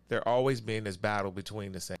without there always being this battle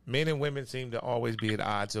between the same. Men and women seem to always be at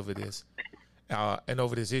odds over this and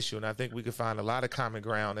over this issue. And I think we could find a lot of common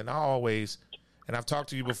ground. And I always and I've talked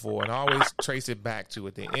to you before, and I always trace it back to,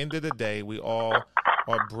 at the end of the day, we all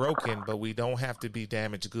are broken, but we don't have to be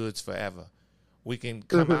damaged goods forever. We can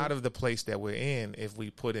come out of the place that we're in if we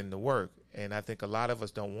put in the work. And I think a lot of us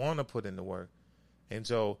don't want to put in the work. And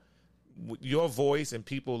so your voice and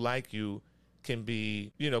people like you can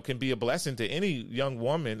be a blessing to any young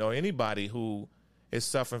woman or anybody who is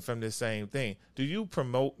suffering from the same thing. Do you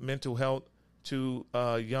promote mental health to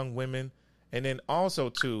young women? And then also,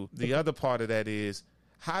 too, the other part of that is,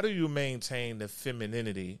 how do you maintain the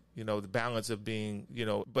femininity, the balance of being,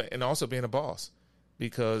 and also being a boss?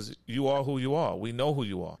 Because you are who you are. We know who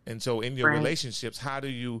you are. And so in your relationships, how do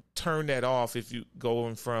you turn that off if you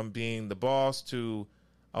going from being the boss to,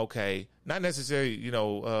 okay, not necessarily,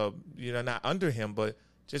 not under him, but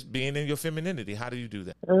just being in your femininity? How do you do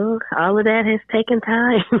that? Oh, all of that has taken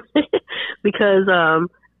time because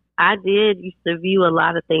I did used to view a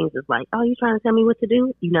lot of things as like, oh, you trying to tell me what to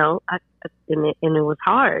do? And it was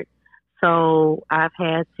hard. So I've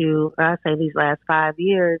had to, I say these last 5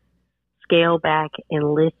 years, scale back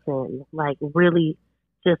and listen, like really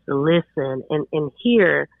just listen and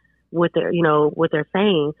hear what they're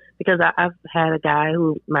saying. Because I've had a guy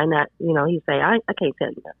who might not, he'd say, I can't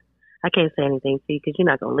tell you nothing. I can't say anything to you because you're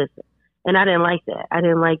not going to listen. And I didn't like that. I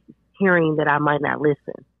didn't like hearing that I might not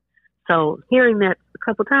listen. So hearing that a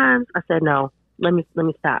couple times, I said, no, let me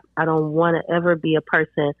stop. I don't want to ever be a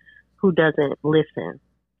person who doesn't listen.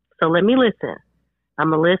 So let me listen. I'm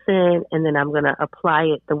going to listen, and then I'm going to apply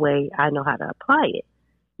it the way I know how to apply it.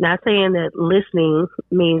 Not saying that listening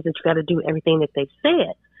means that you got to do everything that they've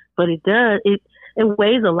said, but it does. It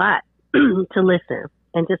weighs a lot to listen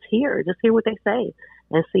and just hear what they say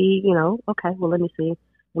and see, okay, well, let me see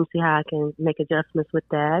how I can make adjustments with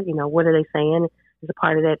that. What are they saying? Is a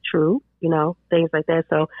part of that true? Things like that.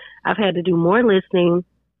 So I've had to do more listening.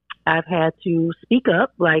 I've had to speak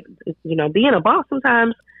up, like, being a boss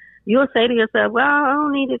sometimes. You'll say to yourself, well, I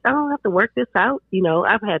don't need it. I don't have to work this out.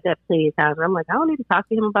 I've had that plenty of times where I'm like, I don't need to talk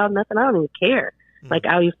to him about nothing. I don't even care. Mm-hmm. Like,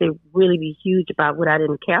 I used to really be huge about what I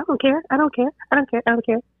didn't care. I don't care.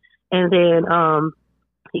 And then,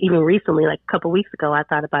 even recently, like a couple of weeks ago, I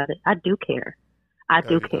thought about it. I do care. I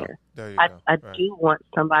do care. I do want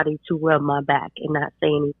somebody to rub my back and not say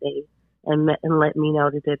anything and let me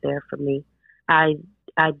know that they're there for me. I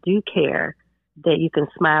do care that you can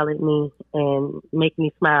smile at me and make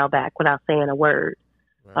me smile back without saying a word.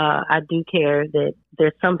 Right. I do care that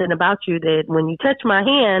there's something about you that when you touch my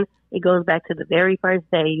hand, it goes back to the very first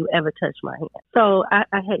day you ever touched my hand. So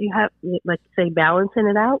you have, like you say, balancing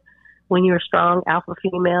it out. When you're a strong alpha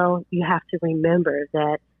female, you have to remember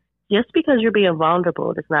that just because you're being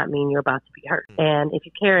vulnerable does not mean you're about to be hurt. Mm-hmm. And if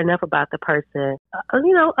you care enough about the person,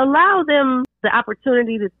 allow them the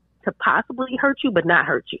opportunity to possibly hurt you, but not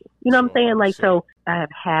hurt you. You know what I'm saying? Like, so I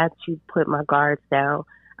have had to put my guards down.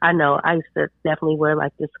 I know I used to definitely wear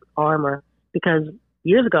like this armor because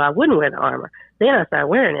years ago I wouldn't wear the armor. Then I started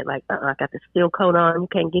wearing it like, I got this steel coat on. You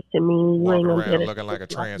can't get to me. You ain't gonna get it. Looking like a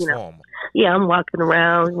transformer. Yeah, I'm walking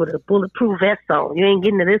around with a bulletproof vest on. You ain't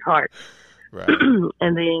getting to this heart. Right.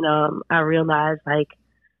 And then I realized, like,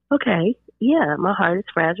 okay, yeah, my heart is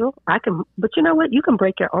fragile. But you know what? You can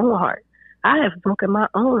break your own heart. I have broken my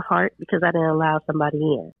own heart because I didn't allow somebody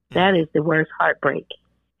in. That is the worst heartbreak,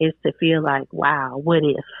 is to feel like, wow, what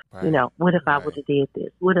if? Right. What if I would have did this?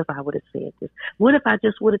 What if I would have said this? What if I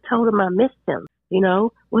just would have told him I missed him?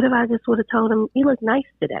 What if I just would have told him, you look nice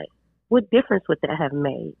today? What difference would that have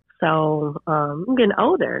made? So I'm getting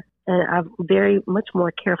older, and I'm very much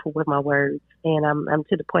more careful with my words. And I'm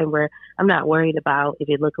to the point where I'm not worried about if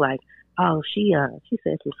it looked like, oh, she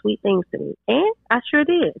said some sweet things to me. And I sure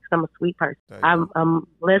did, because I'm a sweet person. I'm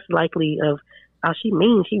less likely of, oh, she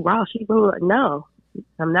mean, she raw, she rude. No,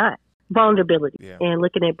 I'm not. Vulnerability. Yeah. And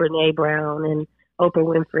looking at Brene Brown and Oprah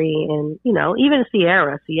Winfrey and, even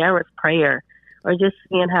Sierra's prayer, or just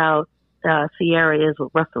seeing how Sierra is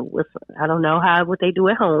with Russell Wilson. I don't know what they do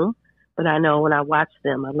at home, but I know when I watch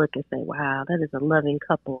them, I look and say, wow, that is a loving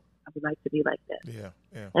couple. I would like to be like that.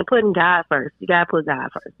 Yeah. And putting God first. You got to put God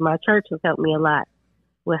first. My church has helped me a lot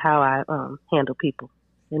with how I handle people.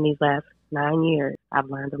 In these last 9 years, I've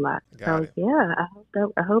learned a lot. I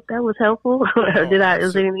hope that was helpful. Or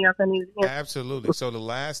is there anything else I need to hear? Absolutely. So the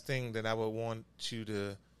last thing that I would want you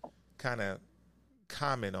to kind of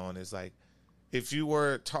comment on is, like, if you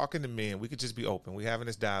were talking to men, we could just be open. We're having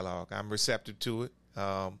this dialogue. I'm receptive to it.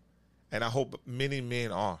 And I hope many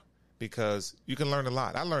men are, because you can learn a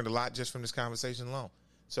lot. I learned a lot just from this conversation alone.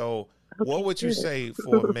 So what would you say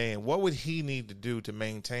for a man? What would he need to do to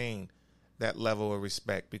maintain that level of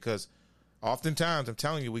respect? Because oftentimes, I'm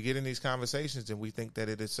telling you, we get in these conversations and we think that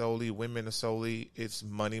it is solely, women are solely, it's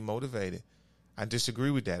money motivated. I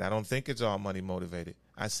disagree with that. I don't think it's all money motivated.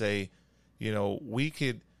 I say, we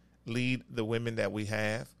could lead the women that we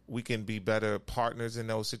have. We can be better partners in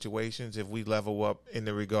those situations if we level up in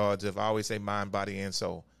the regards of, I always say, mind, body, and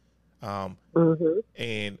soul,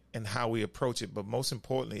 and how we approach it. But most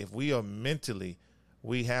importantly, if we are mentally,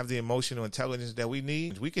 we have the emotional intelligence that we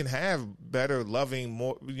need, we can have better, loving,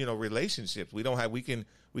 more, relationships. We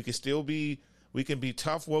can be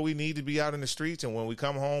tough where we need to be out in the streets, and when we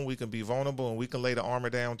come home, we can be vulnerable, and we can lay the armor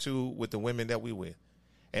down too with the women that we with,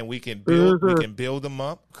 and we can build them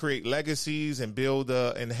up, create legacies, and build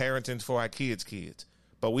inheritance for our kids.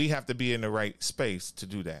 But we have to be in the right space to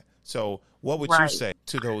do that. So, what would you say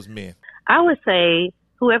to those men? I would say,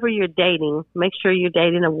 whoever you're dating, make sure you're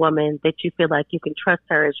dating a woman that you feel like you can trust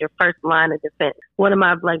her as your first line of defense. One of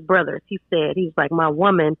my brothers, he's like, my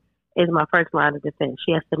woman is my first line of defense.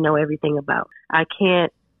 She has to know everything about. I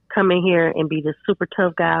can't come in here and be this super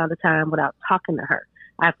tough guy all the time without talking to her.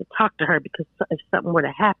 I have to talk to her, because if something were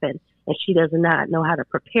to happen and she does not know how to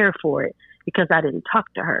prepare for it because I didn't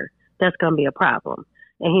talk to her, that's going to be a problem.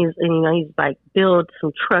 And he's like, build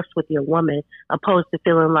some trust with your woman, opposed to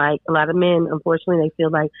feeling like a lot of men, unfortunately, they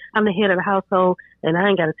feel like I'm the head of the household and I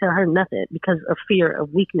ain't got to tell her nothing because of fear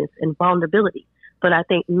of weakness and vulnerability. But I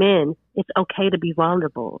think men, it's okay to be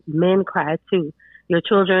vulnerable. Men cry too. Your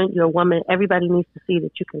children, your woman, everybody needs to see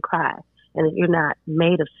that you can cry and that you're not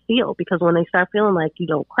made of steel, because when they start feeling like you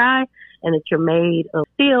don't cry and that you're made of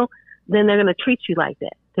steel, then they're going to treat you like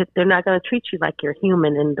that. They're not going to treat you like you're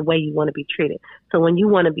human in the way you want to be treated. So when you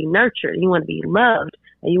want to be nurtured, you want to be loved,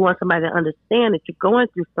 and you want somebody to understand that you're going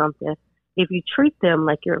through something, if you treat them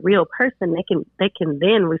like you're a real person, they can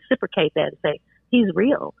then reciprocate that and say, he's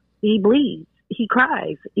real. He bleeds. He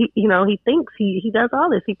cries. He thinks. He does all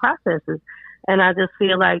this. He processes. And I just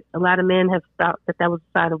feel like a lot of men have thought that was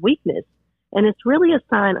a sign of weakness. And it's really a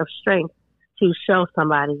sign of strength to show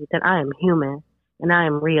somebody that I am human and I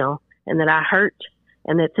am real and that I hurt,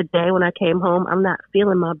 and that today when I came home, I'm not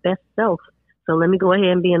feeling my best self. So let me go ahead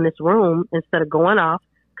and be in this room instead of going off,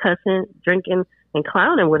 cussing, drinking, and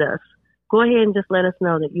clowning with us. Go ahead and just let us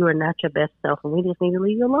know that you are not your best self, and we just need to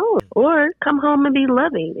leave you alone. Or come home and be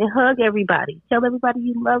loving and hug everybody. Tell everybody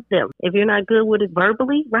you love them. If you're not good with it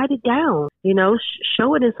verbally, write it down.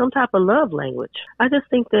 Show it in some type of love language. I just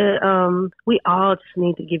think that we all just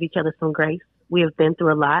need to give each other some grace. We have been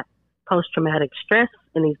through a lot. Post-traumatic stress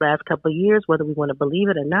in these last couple of years, whether we want to believe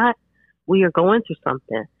it or not, we are going through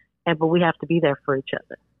something, but we have to be there for each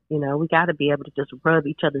other. We got to be able to just rub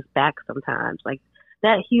each other's back sometimes. Like,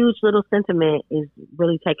 that huge little sentiment is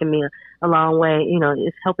really taking me a long way.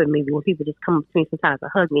 It's helping me when people just come up to me sometimes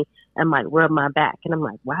and hug me and might rub my back, and I'm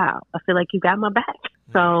like, wow, I feel like you got my back.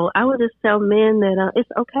 So I would just tell men that it's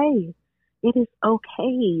okay. It is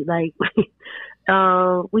okay. Like,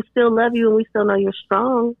 we still love you and we still know you're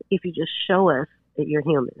strong if you just show us that you're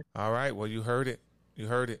human. All right. Well, you heard it.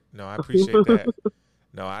 No, I appreciate that.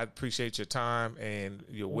 No, I appreciate your time and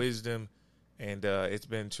your wisdom. And it's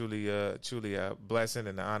been truly a blessing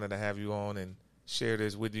and an honor to have you on and share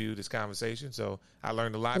this with you, this conversation. So I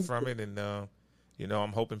learned a lot from it. And,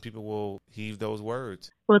 I'm hoping people will heed those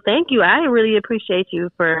words. Well, thank you. I really appreciate you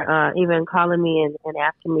for even calling me and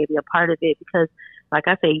asking me to be a part of it, because, like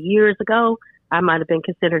I say, years ago, I might have been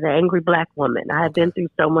considered an angry Black woman. I had been through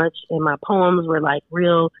so much, and my poems were like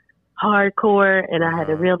real hardcore, and I had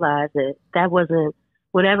to realize that wasn't,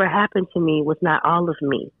 whatever happened to me was not all of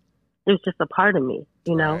me. It was just a part of me,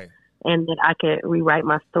 Right. And that I could rewrite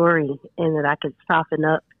my story, and that I could soften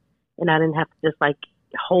up, and I didn't have to just like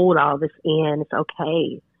hold all this in. It's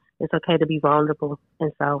okay. It's okay to be vulnerable.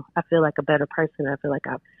 And so I feel like a better person. I feel like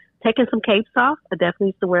I've taken some capes off. I definitely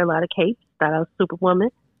used to wear a lot of capes. Thought I was Superwoman.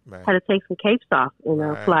 Right. Had to take some capes off,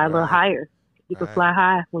 fly a little higher. You can fly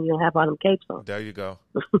high when you don't have all them capes on. There you go.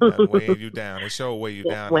 Weighing you down. They sure weigh you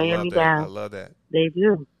down. Weighing you down. I love that. They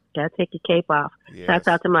do. Got to take your cape off. Yes. Shout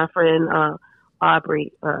out to my friend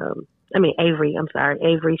Avery. I'm sorry.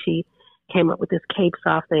 Avery, she came up with this capes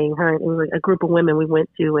off thing. It was a group of women we went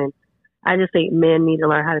to, and I just think men need to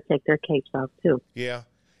learn how to take their capes off too. Yeah.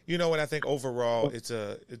 What I think overall, it's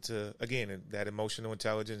again, that emotional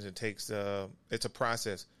intelligence, it's a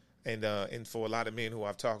process. And for a lot of men who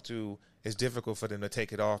I've talked to, it's difficult for them to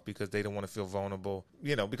take it off because they don't want to feel vulnerable,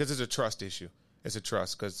 because it's a trust issue. It's a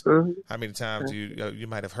trust, because how many times you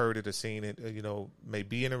might have heard it or seen it, may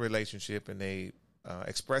be in a relationship and they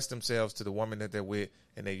express themselves to the woman that they're with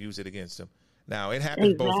and they use it against them. Now, it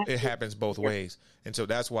happens both ways. And so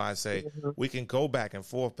that's why I say we can go back and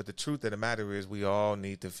forth, but the truth of the matter is we all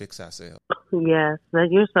need to fix ourselves. Yes,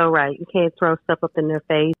 you're so right. You can't throw stuff up in their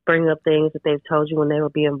face, bring up things that they've told you when they were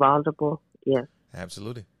being vulnerable. Yes.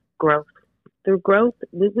 Absolutely. Growth. through growth,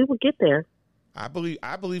 we will get there. I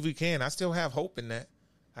believe we can. I still have hope in that.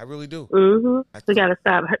 I really do. Mm-hmm. We got to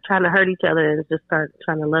stop trying to hurt each other and just start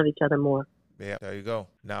trying to love each other more. Yeah, there you go.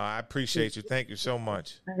 No, I appreciate you. Thank you so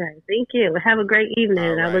much. All right. Thank you. Have a great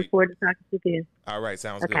evening. Right. I look forward to talking to you again. All right.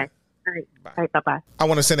 Sounds good. Okay. All right. Bye. All right. Bye-bye. I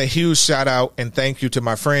want to send a huge shout out and thank you to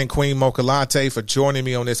my friend Queen Mocha Latte for joining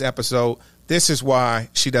me on this episode. This is why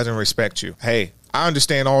she doesn't respect you. Hey, I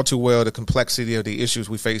understand all too well the complexity of the issues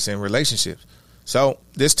we face in relationships. So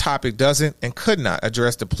this topic doesn't and could not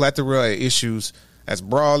address the plethora of issues as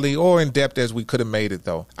broadly or in depth as we could have made it,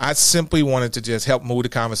 though. I simply wanted to just help move the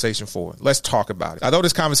conversation forward. Let's talk about it. Although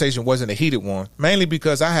this conversation wasn't a heated one, mainly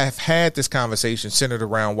because I have had this conversation centered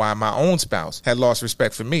around why my own spouse had lost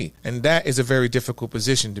respect for me, and that is a very difficult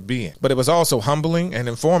position to be in. But it was also humbling and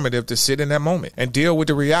informative to sit in that moment and deal with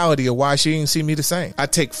the reality of why she didn't see me the same. I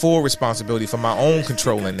take full responsibility for my own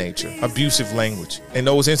controlling nature, abusive language, and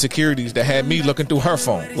those insecurities that had me looking through her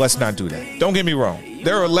phone. Let's not do that. Don't get me wrong.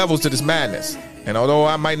 There are levels to this madness. And although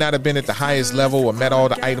I might not have been at the highest level or met all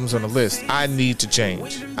the items on the list, I need to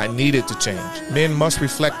change. I needed to change. Men must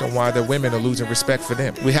reflect on why their women are losing respect for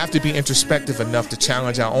them. We have to be introspective enough to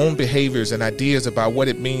challenge our own behaviors and ideas about what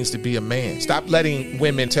it means to be a man. Stop letting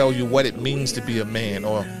women tell you what it means to be a man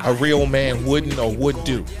or a real man wouldn't or would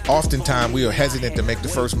do. Oftentimes, we are hesitant to make the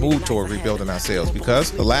first move toward rebuilding ourselves because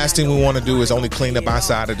the last thing we want to do is only clean up our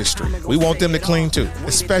side of the street. We want them to clean too,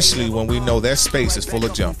 especially when we know their space is full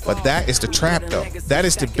of junk. But that is the trap, though. That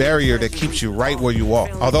is the barrier that keeps you right where you are.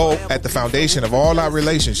 Although at the foundation of all our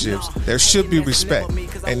relationships, there should be respect.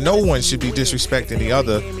 And no one should be disrespecting the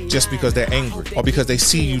other just because they're angry or because they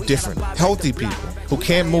see you different. Healthy people who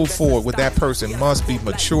can't move forward with that person must be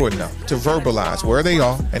mature enough to verbalize where they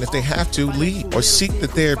are, and if they have to, leave or seek the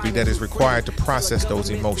therapy that is required to process those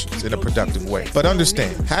emotions in a productive way. But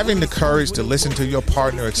understand, having the courage to listen to your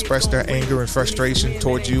partner express their anger and frustration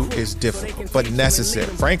towards you is difficult, but necessary.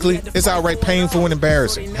 Frankly, it's outright painful and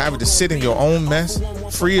embarrassing, having to sit in your own mess,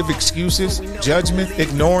 free of excuses, judgment,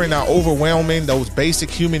 ignoring our overwhelming those basic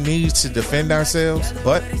human needs to defend ourselves.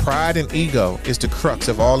 But pride and ego is the crux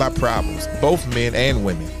of all our problems, both men and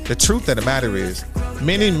women. The truth of the matter is,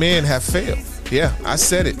 many men have failed. Yeah, I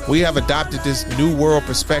said it. We have adopted this new world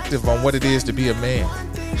perspective on what it is to be a man,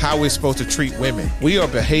 how we're supposed to treat women. We are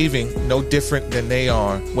behaving no different than they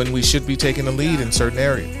are when we should be taking the lead in certain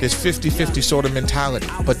areas. This 50-50 sort of mentality,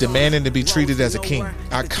 but demanding to be treated as a king.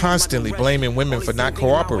 Are constantly blaming women for not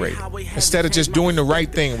cooperating, instead of just doing the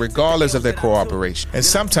right thing regardless of their cooperation. And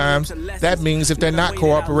sometimes that means if they're not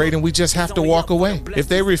cooperating, we just have to walk away. If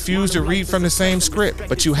they refuse to read from the same script,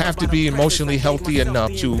 but you have to be emotionally healthy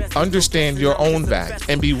enough to understand your own value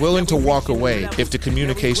and be willing to walk away if the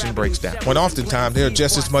communication breaks down. When oftentimes they're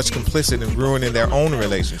just as much complicit in ruining their own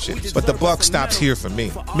relationships. But the buck stops here for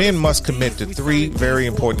me. Men must commit to 3 very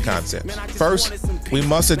important concepts. First, we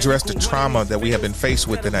must address the trauma that we have been faced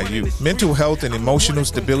with in our youth. Mental health and emotional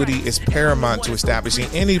stability is paramount to establishing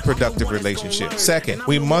any productive relationship. Second,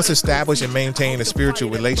 we must establish and maintain a spiritual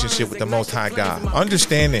relationship with the Most High God.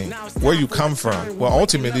 Understanding where you come from will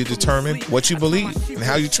ultimately determine what you believe and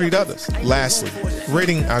how you treat others. Lastly,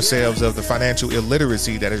 ridding ourselves of the financial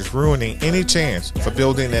illiteracy that is ruining any chance for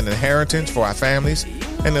building an inheritance for our families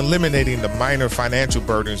and eliminating the minor financial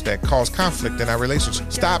burdens that cause conflict in our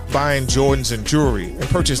relationship. Stop buying Jordans and jewelry and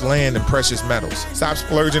purchase land and precious metals. Stop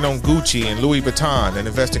splurging on Gucci and Louis Vuitton and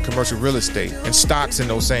invest in commercial real estate and stocks in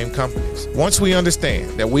those same companies. Once we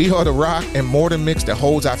understand that we are the rock and mortar mix that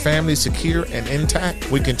holds our families secure and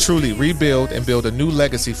intact, we can truly rebuild and build a new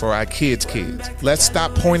legacy for our kids' kids. Let's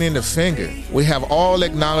stop pointing the finger. We have all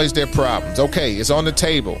acknowledged their problems. Okay, it's on the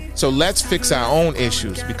table. So let's fix our own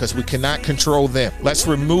issues because we cannot control them. Let's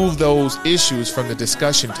remove those issues from the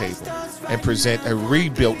discussion table and present a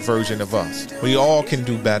rebuilt version of us. We all can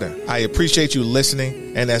do better. I appreciate you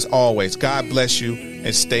listening, and as always, God bless you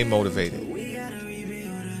and stay motivated.